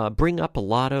bring up a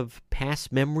lot of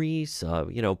past memories.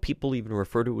 People even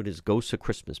refer to it as ghosts of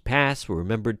Christmas past, who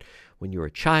remembered when you were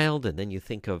a child, and then you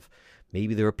think of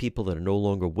maybe there are people that are no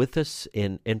longer with us.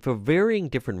 And for varying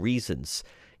different reasons,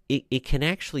 it can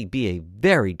actually be a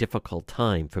very difficult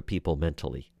time for people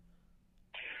mentally.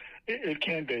 It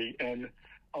can be, and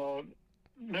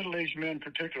middle-aged men,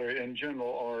 particularly in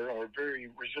general, are very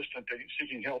resistant to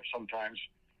seeking help sometimes.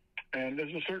 And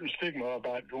there's a certain stigma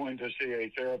about going to see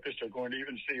a therapist or going to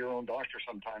even see your own doctor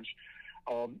sometimes.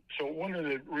 So one of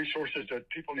the resources that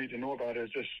people need to know about is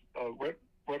this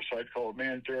website called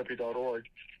mantherapy.org,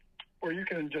 where you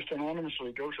can just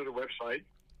anonymously go to the website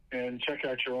and check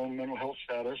out your own mental health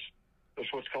status.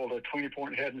 That's what's called a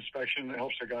 20-point head inspection that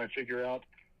helps a guy figure out,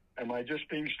 am I just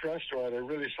being stressed, or are they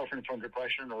really suffering from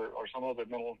depression or some other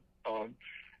mental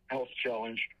health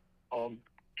challenge?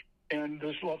 And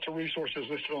there's lots of resources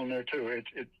listed on there, too.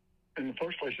 In the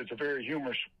first place, it's a very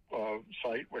humorous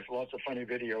site with lots of funny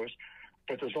videos,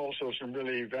 but there's also some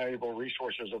really valuable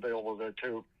resources available there,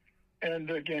 too. And,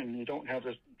 again, you don't have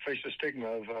to face the stigma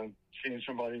of seeing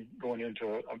somebody going into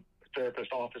a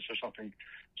therapist office or something.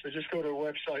 So just go to the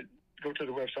website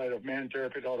of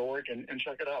mantherapy.org and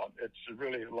check it out. It's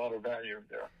really a lot of value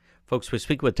there. Folks, we're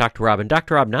speaking with Dr. Rob. And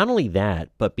Dr. Rob, not only that,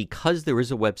 but because there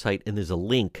is a website and there's a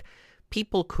link,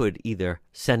 people could either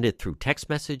send it through text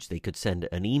message, they could send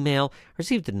an email. I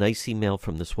received a nice email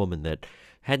from this woman that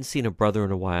hadn't seen her brother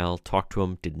in a while, talked to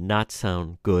him, did not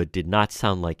sound good, did not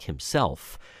sound like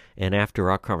himself. And after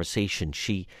our conversation,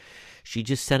 she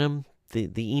just sent him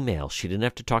the email. She didn't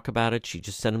have to talk about it. She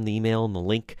just sent him the email and the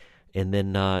link. And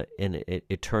then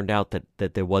it turned out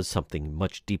that there was something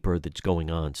much deeper that's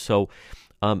going on. So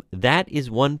that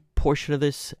is one portion of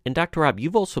this. And Dr. Rob,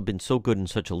 you've also been so good and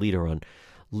such a leader on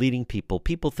leading people.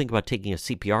 People think about taking a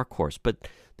CPR course, but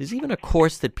there's even a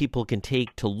course that people can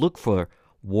take to look for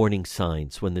warning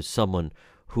signs when there's someone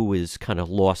who is kind of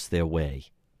lost their way.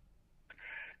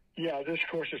 Yeah, this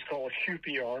course is called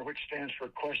QPR, which stands for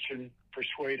Question,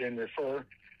 Persuade, and Refer.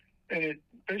 And it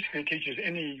basically teaches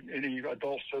any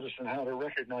adult citizen how to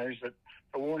recognize that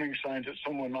the warning signs that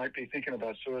someone might be thinking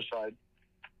about suicide.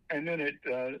 And then it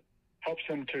helps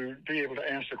them to be able to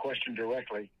answer the question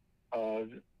directly.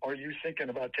 Are you thinking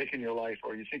about taking your life?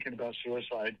 Or are you thinking about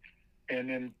suicide? And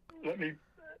then let me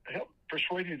help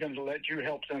persuading them to let you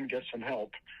help them get some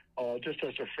help, just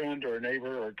as a friend or a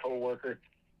neighbor or a coworker,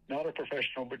 not a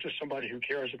professional, but just somebody who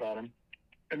cares about them,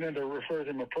 and then to refer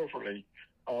them appropriately.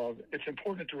 It's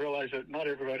important to realize that not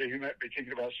everybody who might be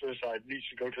thinking about suicide needs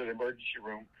to go to the emergency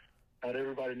room. Not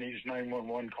everybody needs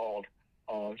 911 called.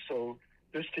 So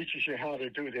this teaches you how to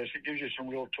do this. It gives you some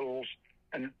real tools,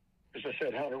 and as I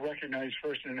said, how to recognize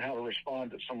first and how to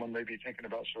respond that someone may be thinking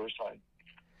about suicide.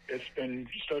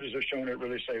 Studies have shown it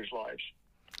really saves lives.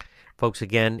 Folks,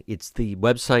 again, the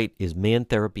website is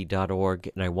mantherapy.org,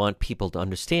 and I want people to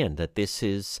understand that this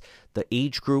is the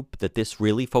age group that this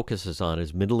really focuses on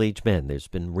is middle-aged men. There's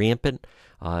been rampant,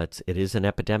 it is an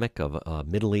epidemic of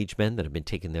middle-aged men that have been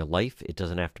taking their life. It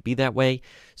doesn't have to be that way.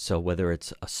 So whether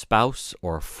it's a spouse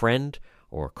or a friend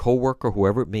or a coworker,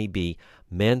 whoever it may be,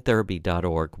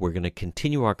 mantherapy.org, we're going to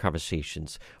continue our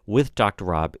conversations with Dr.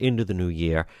 Rob into the new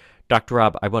year. Dr.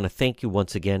 Rob, I want to thank you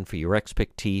once again for your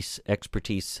expertise,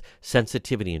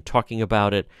 sensitivity in talking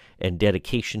about it, and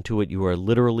dedication to it. You are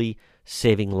literally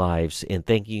saving lives, and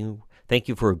thank you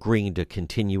for agreeing to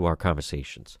continue our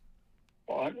conversations.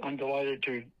 Well, I'm delighted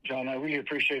to, John. I really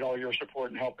appreciate all your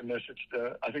support and help in this.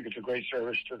 I think it's a great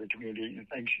service to the community, and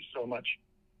thank you so much.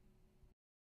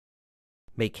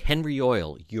 Make Henry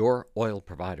Oil your oil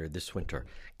provider this winter.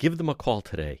 Give them a call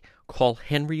today. Call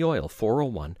Henry Oil,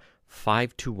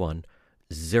 401-521-0200,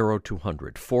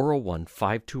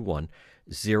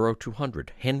 401-521-0200.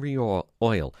 Henry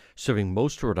Oil, serving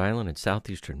most Rhode Island and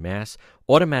southeastern Mass,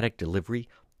 automatic delivery,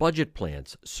 budget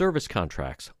plans, service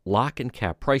contracts, lock and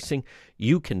cap pricing.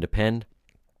 You can depend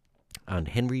on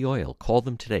Henry Oil. Call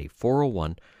them today,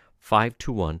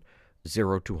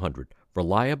 401-521-0200.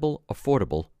 Reliable,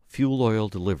 affordable fuel oil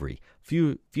delivery,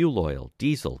 fuel oil,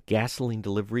 diesel, gasoline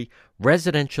delivery,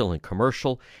 residential and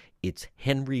commercial. It's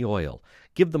Henry Oil.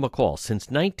 Give them a call. Since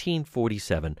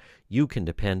 1947, you can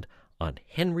depend on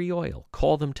Henry Oil.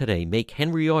 Call them today. Make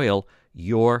Henry Oil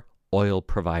your oil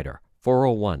provider.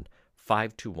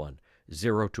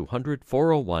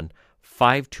 401-521-0200.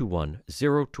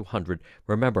 401-521-0200.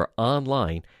 Remember,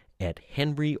 online at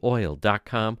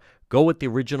henryoil.com. Go with the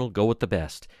original. Go with the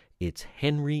best. It's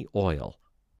Henry Oil.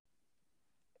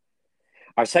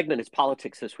 Our segment is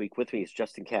Politics This Week. With me is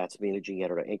Justin Katz, managing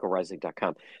editor at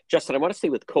anchorrising.com. Justin, I want to stay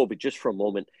with COVID just for a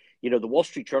moment. You know, the Wall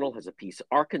Street Journal has a piece.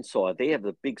 Arkansas, they have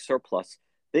the big surplus.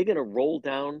 They're going to roll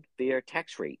down their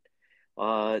tax rate.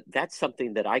 That's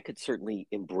something that I could certainly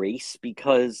embrace,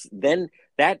 because then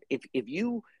that if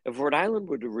Rhode Island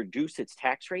were to reduce its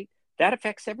tax rate, that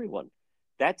affects everyone.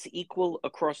 That's equal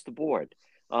across the board.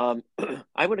 I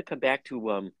want to come back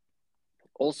to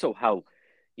also how,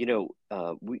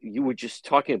 you were just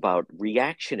talking about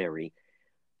reactionary.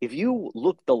 If you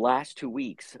look the last 2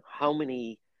 weeks, how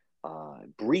many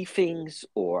briefings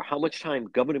or how much time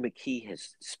Governor McKee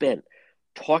has spent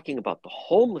talking about the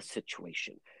homeless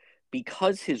situation,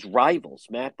 because his rivals,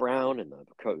 Matt Brown and the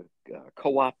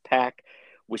co-op PAC,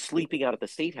 were sleeping out at the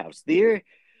State House. They're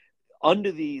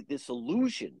under this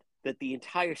illusion that the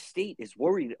entire state is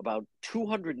worried about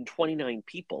 229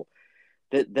 people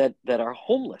that are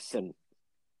homeless, and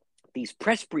these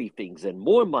press briefings and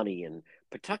more money and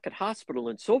Pawtucket Hospital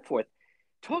and so forth.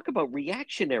 Talk about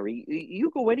reactionary.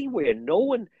 You go anywhere, no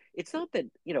one, it's not that,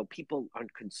 people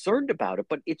aren't concerned about it,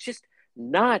 but it's just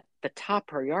not the top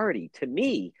priority. To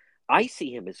me, I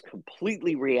see him as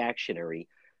completely reactionary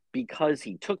because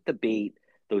he took the bait.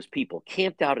 Those people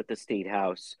camped out at the State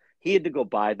House. He had to go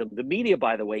buy them. The media,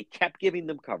 by the way, kept giving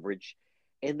them coverage.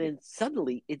 And then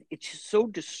suddenly it's just so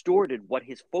distorted what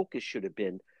his focus should have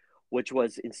been, which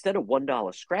was, instead of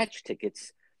 $1 scratch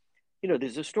tickets,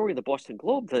 there's a story in the Boston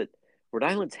Globe that Rhode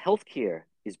Island's healthcare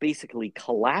is basically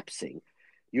collapsing.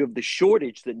 You have the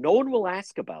shortage that no one will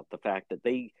ask about, the fact that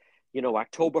they,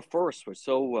 October 1st were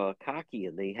so cocky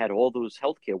and they had all those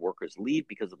healthcare workers leave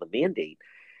because of the mandate.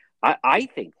 I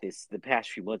think the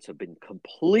past few months have been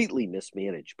completely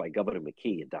mismanaged by Governor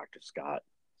McKee and Dr. Scott.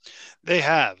 They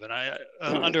have, and I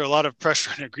under a lot of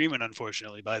pressure and agreement,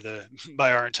 unfortunately, by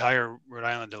our entire Rhode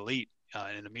Island elite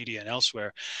in the media and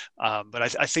elsewhere. But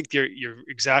I think you're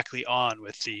exactly on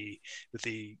with the what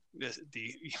do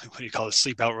you call it,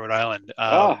 Sleep Out Rhode Island.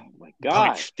 Oh my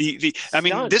God!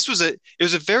 This was a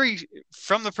very,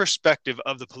 from the perspective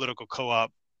of the political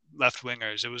co-op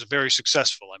left-wingers, it was very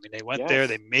successful. I mean, they went there,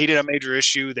 they made it a major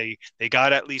issue. They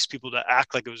got at least people to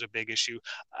act like it was a big issue.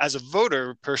 As a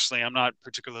voter, personally, I'm not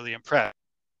particularly impressed.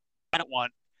 I don't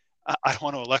want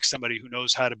to elect somebody who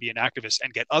knows how to be an activist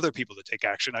and get other people to take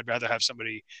action. I'd rather have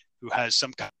somebody who has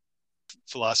some kind of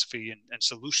philosophy and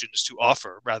solutions to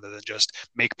offer, rather than just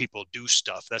make people do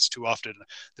stuff. That's too often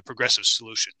the progressive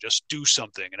solution. Just do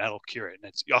something and that'll cure it. And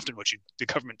it's often what the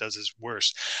government does is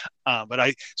worse. But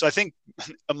I think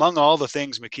among all the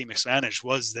things McKee mismanaged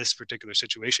was this particular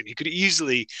situation. He could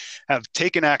easily have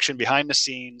taken action behind the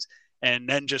scenes and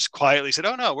then just quietly said,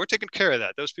 oh no, we're taking care of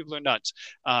that. Those people are nuts.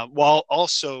 While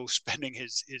also spending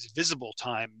his visible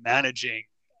time managing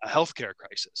a healthcare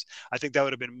crisis. I think that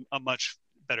would have been a much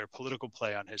better political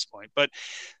play on his point. But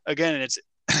again, it's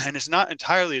not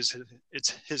entirely it's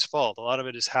his fault. A lot of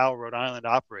it is how Rhode Island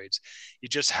operates. You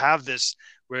just have this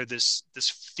where this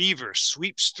fever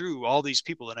sweeps through all these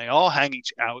people, and they all hang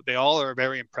each out. They all are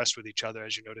very impressed with each other,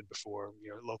 as you noted before.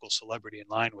 Your local celebrity in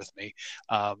line with me.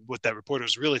 What that reporter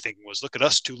was really thinking was, look at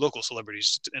us, two local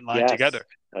celebrities in line together.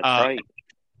 That's right.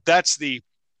 That's the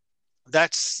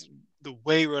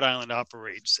way Rhode Island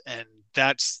operates, and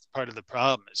that's part of the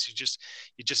problem. Is you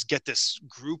just get this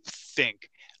group think,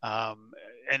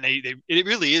 and it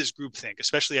really is group think,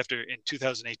 especially after in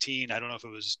 2018. I don't know if it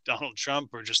was Donald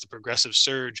Trump or just the progressive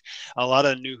surge. A lot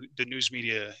of the news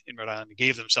media in Rhode Island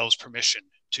gave themselves permission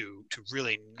to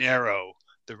really narrow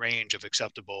the range of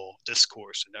acceptable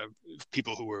discourse and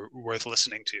people who were worth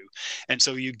listening to. And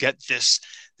so you get this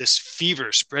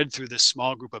fever spread through this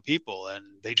small group of people, and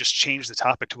they just change the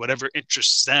topic to whatever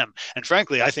interests them. And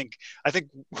frankly, I think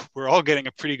we're all getting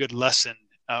a pretty good lesson,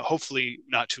 hopefully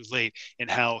not too late, in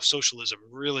how socialism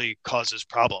really causes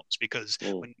problems, because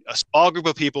when a small group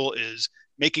of people is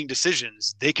making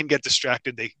decisions, they can get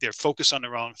distracted. They're focused on the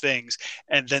wrong things,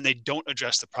 and then they don't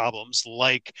address the problems,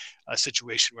 like a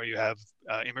situation where you have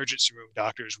emergency room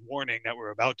doctors warning that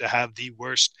we're about to have the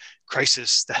worst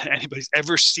crisis that anybody's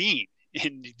ever seen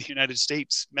in the United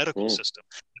States medical system.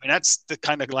 I mean, that's the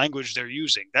kind of language they're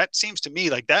using. That seems to me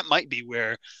like that might be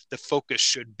where the focus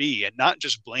should be, and not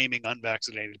just blaming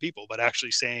unvaccinated people, but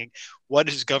actually saying, what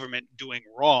is government doing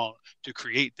wrong to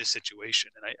create this situation?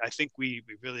 And I think we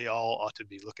really all ought to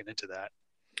be looking into that.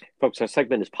 Folks, our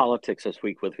segment is Politics. This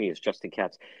week with me is Justin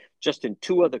Katz. Justin,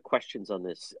 two other questions on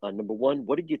this. Number one,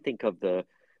 what did you think of the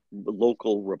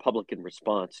local Republican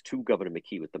response to Governor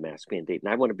McKee with the mask mandate?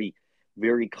 And I want to be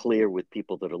very clear with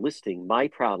people that are listening. My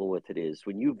problem with it is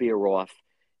when you veer off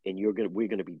and we're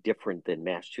going to be different than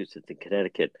Massachusetts and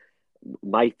Connecticut,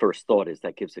 my first thought is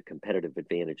that gives a competitive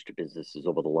advantage to businesses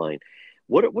over the line.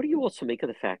 What do you also make of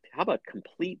the fact, how about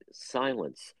complete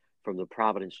silence from the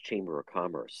Providence Chamber of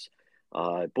Commerce?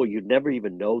 Boy, you'd never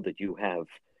even know that you have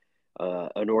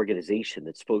an organization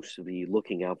that's supposed to be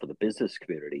looking out for the business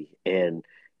community, and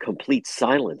complete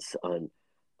silence on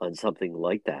something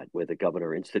like that, with the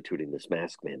governor instituting this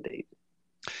mask mandate.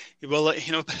 Well,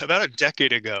 about a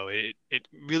decade ago, it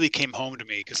really came home to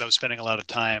me because I was spending a lot of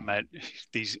time at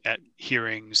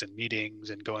hearings and meetings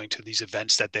and going to these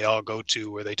events that they all go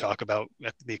to where they talk about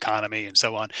the economy and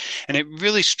so on. And it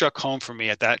really struck home for me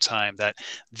at that time that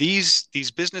these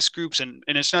business groups, and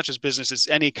it's not just business, it's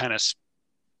any kind of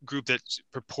group that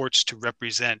purports to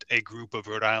represent a group of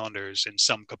Rhode Islanders in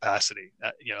some capacity,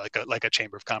 like a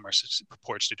Chamber of Commerce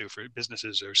purports to do for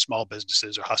businesses or small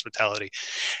businesses or hospitality.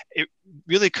 It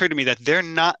really occurred to me that they're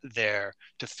not there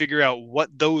to figure out what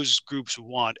those groups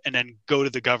want and then go to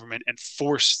the government and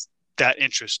force that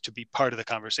interest to be part of the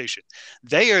conversation.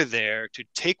 They are there to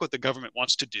take what the government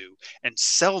wants to do and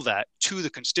sell that to the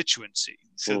constituency,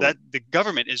 so that the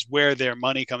government is where their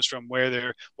money comes from,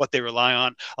 what they rely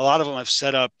on. A lot of them have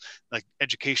set up like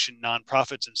education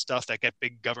nonprofits and stuff that get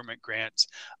big government grants.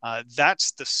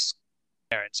 That's the scare.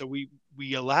 And so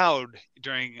we allowed,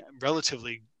 during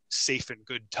relatively safe and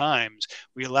good times,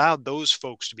 we allowed those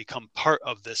folks to become part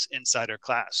of this insider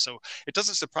class. So it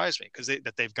doesn't surprise me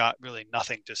that they've got really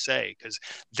nothing to say, because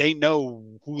they know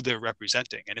who they're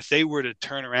representing. And if they were to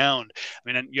turn around,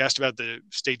 I mean, you asked about the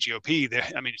state GOP.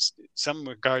 In some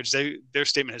regards, their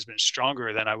statement has been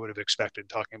stronger than I would have expected,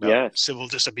 talking about civil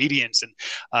disobedience. And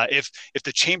if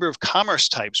the Chamber of Commerce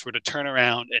types were to turn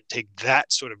around and take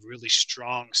that sort of really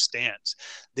strong stance,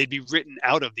 they'd be written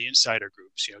out of the insider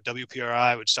groups.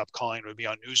 WPRI would stop calling, it would be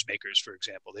on newsmakers, for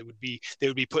example. They would be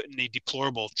put in the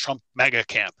deplorable Trump mega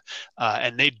camp,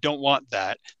 and they don't want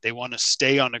that. They want to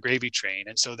stay on the gravy train,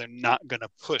 and so they're not going to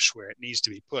push where it needs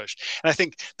to be pushed. And I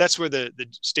think that's where the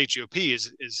state GOP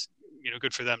is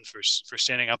good for them for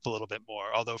standing up a little bit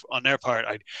more. Although on their part,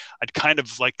 I'd kind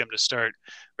of like them to start,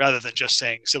 rather than just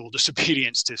saying civil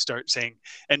disobedience, to start saying.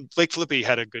 And Blake Filippi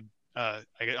had a good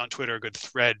on Twitter, a good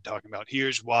thread talking about,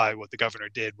 here's why what the governor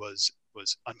did was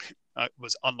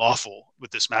unlawful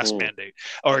with this mask mandate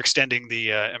or extending the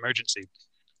emergency.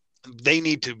 They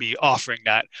need to be offering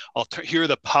that. Here are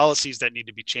the policies that need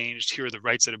to be changed. Here are the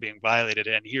rights that are being violated,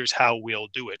 and here's how we'll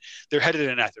do it. They're headed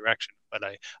in that direction, but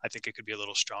I think it could be a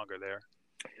little stronger there.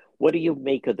 What do you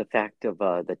make of the fact of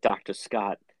that Dr.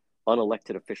 Scott,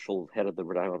 unelected official, head of the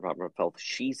Rhode Island Department of Health,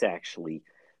 she's actually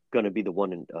going to be the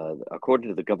one, according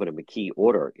to the Governor McKee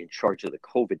order, in charge of the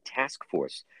COVID task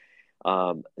force.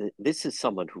 This is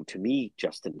someone who, to me,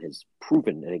 Justin, has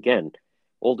proven, and again,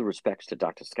 all due respects to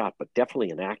Dr. Scott, but definitely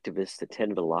an activist,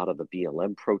 attended a lot of the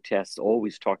BLM protests,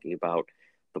 always talking about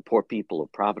the poor people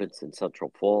of Providence and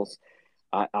Central Falls.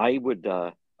 I'd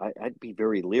be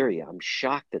very leery. I'm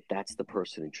shocked that that's the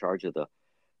person in charge of the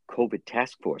COVID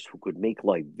task force, who could make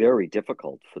life very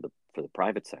difficult for the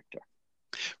private sector.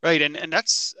 Right. And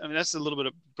that's a little bit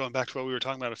of going back to what we were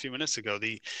talking about a few minutes ago.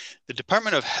 The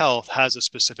Department of Health has a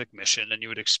specific mission, and you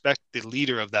would expect the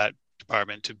leader of that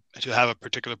department to have a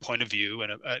particular point of view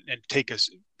and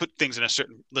put things in a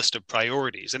certain list of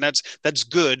priorities. And that's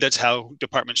good. That's how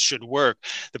departments should work.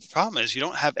 The problem is you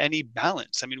don't have any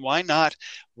balance. I mean, why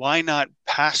not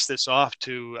pass this off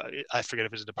to, I forget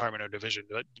if it's a department or division,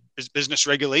 but business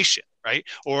regulation, right?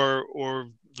 Or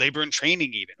labor and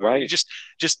training even, right?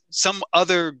 Just some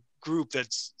other group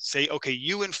that's say, okay,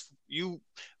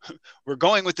 we're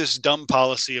going with this dumb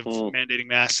policy of mandating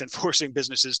masks and forcing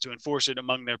businesses to enforce it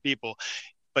among their people,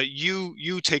 but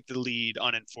you take the lead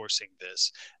on enforcing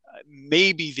this.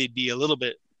 Maybe they'd be a little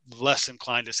bit less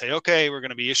inclined to say, okay, we're going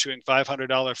to be issuing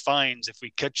 $500 fines if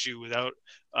we catch you without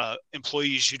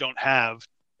employees you don't have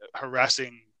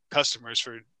harassing customers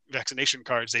for vaccination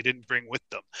cards they didn't bring with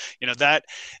them. That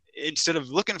instead of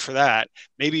looking for that,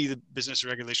 maybe the business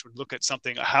regulation would look at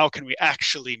something, how can we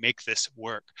actually make this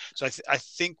work? So I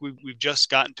think we've just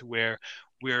gotten to where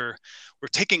we're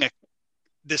taking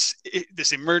this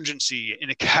emergency in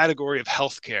a category of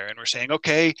healthcare, and we're saying,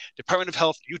 okay, Department of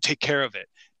Health, you take care of it.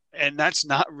 And that's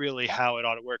not really how it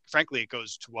ought to work. Frankly, it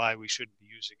goes to why we shouldn't be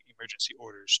using emergency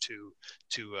orders to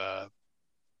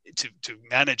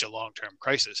manage a long-term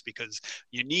crisis, because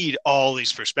you need all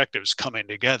these perspectives coming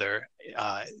together,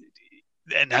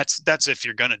 and that's if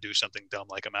you're going to do something dumb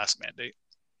like a mask mandate.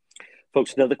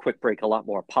 Folks, another quick break. A lot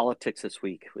more politics this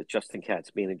week with Justin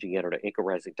Katz, managing editor at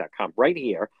anchorrising.com, right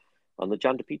here on the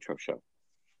John DePetro Show.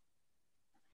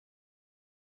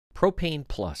 Propane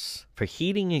Plus. For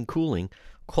heating and cooling,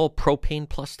 call Propane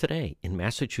Plus today in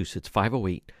Massachusetts,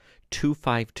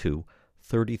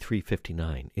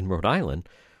 508-252-3359. In Rhode Island,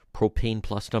 Propane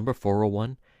Plus number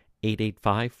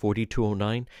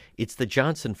 401-885-4209. It's the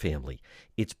Johnson family.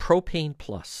 It's Propane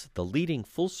Plus, the leading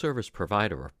full-service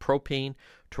provider of propane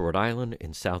to Rhode Island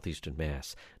and southeastern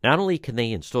Mass. Not only can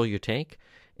they install your tank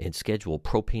and schedule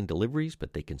propane deliveries,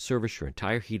 but they can service your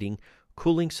entire heating,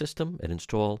 cooling system and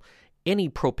install any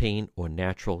propane or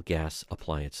natural gas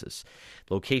appliances.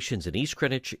 Locations in East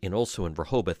Greenwich and also in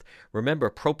Rehoboth. Remember,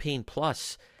 Propane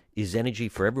Plus is energy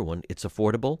for everyone. It's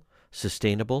affordable,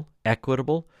 sustainable,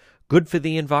 equitable, good for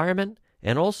the environment,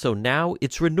 and also now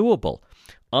it's renewable.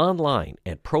 Online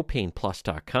at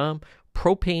propaneplus.com.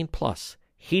 Propane Plus,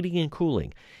 heating and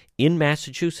cooling. In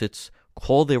Massachusetts,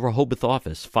 call their Rehoboth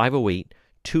office,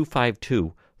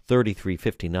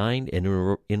 508-252-3359,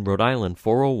 and in Rhode Island,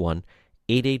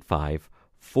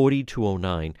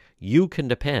 401-885-4209. You can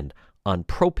depend on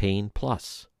Propane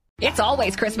Plus. It's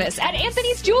always Christmas at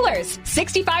Anthony's Jewelers.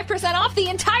 65% off the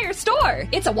entire store.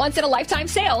 It's a once-in-a-lifetime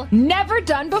sale, never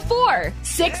done before.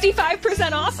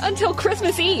 65% off until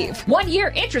Christmas Eve. 1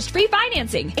 year interest-free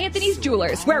financing. Anthony's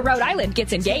Jewelers, where Rhode Island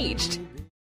gets engaged.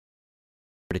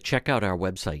 To check out our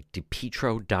website,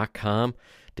 DePetro.com,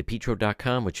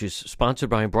 DePetro.com, which is sponsored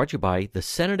by and brought to you by the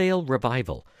Centerdale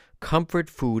Revival,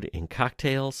 comfort food and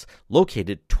cocktails,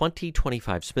 located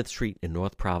 2025 Smith Street in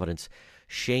North Providence.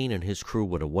 Shane and his crew,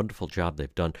 what a wonderful job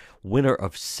they've done. Winner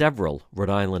of several Rhode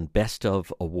Island Best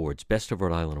of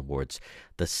Rhode Island Awards.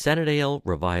 The Centerdale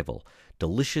Revival.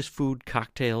 Delicious food,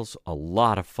 cocktails, a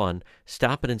lot of fun.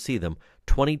 Stop in and see them,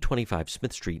 2025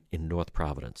 Smith Street in North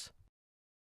Providence.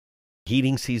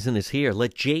 Heating season is here.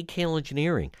 Let JKL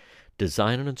Engineering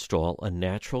design and install a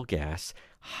natural gas,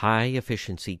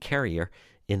 high-efficiency carrier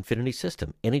infinity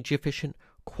system. Energy efficient,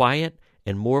 quiet,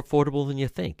 and more affordable than you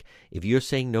think. If you're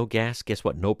saying no gas, guess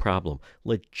what? No problem.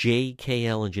 Let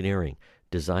JKL Engineering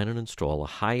design and install a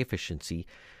high-efficiency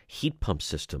heat pump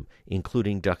system,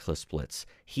 including ductless splits.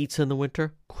 Heats in the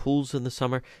winter, cools in the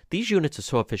summer. These units are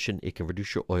so efficient it can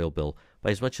reduce your oil bill by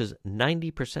as much as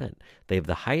 90%. They have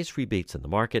the highest rebates in the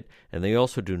market, and they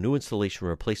also do new installation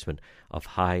and replacement of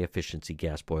high-efficiency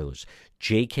gas boilers.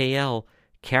 JKL,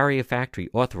 Carrier Factory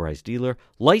authorized dealer,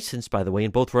 licensed, by the way, in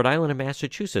both Rhode Island and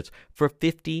Massachusetts for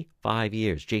 55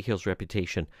 years. JKL's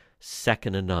reputation,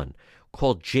 second to none.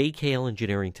 Call JKL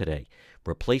Engineering today.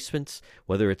 Replacements,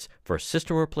 whether it's for a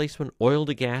system replacement, oil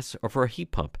to gas, or for a heat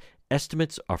pump,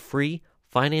 estimates are free.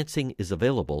 Financing is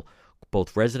available,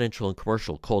 both residential and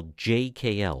commercial. Call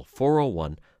JKL,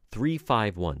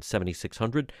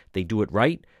 401-351-7600. They do it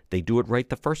right. They do it right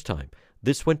the first time.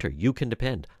 This winter, you can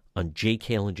depend on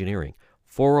JKL Engineering.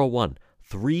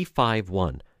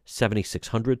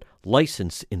 401-351-7600,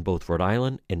 licensed in both Rhode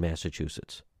Island and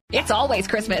Massachusetts. It's always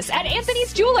Christmas at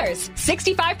Anthony's Jewelers.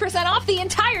 65% off the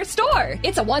entire store.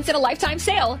 It's a once-in-a-lifetime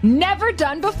sale, never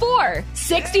done before.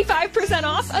 65%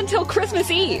 off until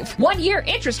Christmas Eve. 1 year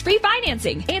interest-free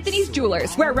financing. Anthony's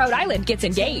Jewelers, where Rhode Island gets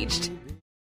engaged.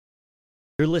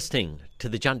 You're listening to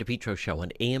the John DePetro Show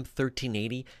on AM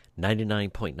 1380,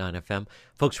 99.9 FM.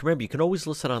 Folks, remember, you can always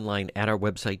listen online at our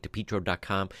website,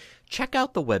 DePetro.com. Check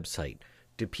out the website,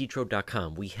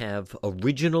 DePetro.com. We have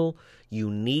original,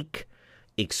 unique,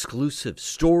 exclusive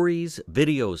stories,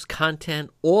 videos, content,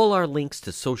 all our links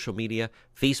to social media,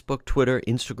 Facebook, Twitter,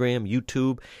 Instagram,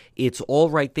 YouTube. It's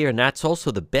all right there, and that's also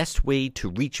the best way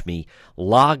to reach me.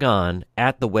 Log on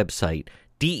at the website,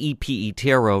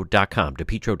 DePetro.com,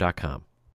 DePetro.com.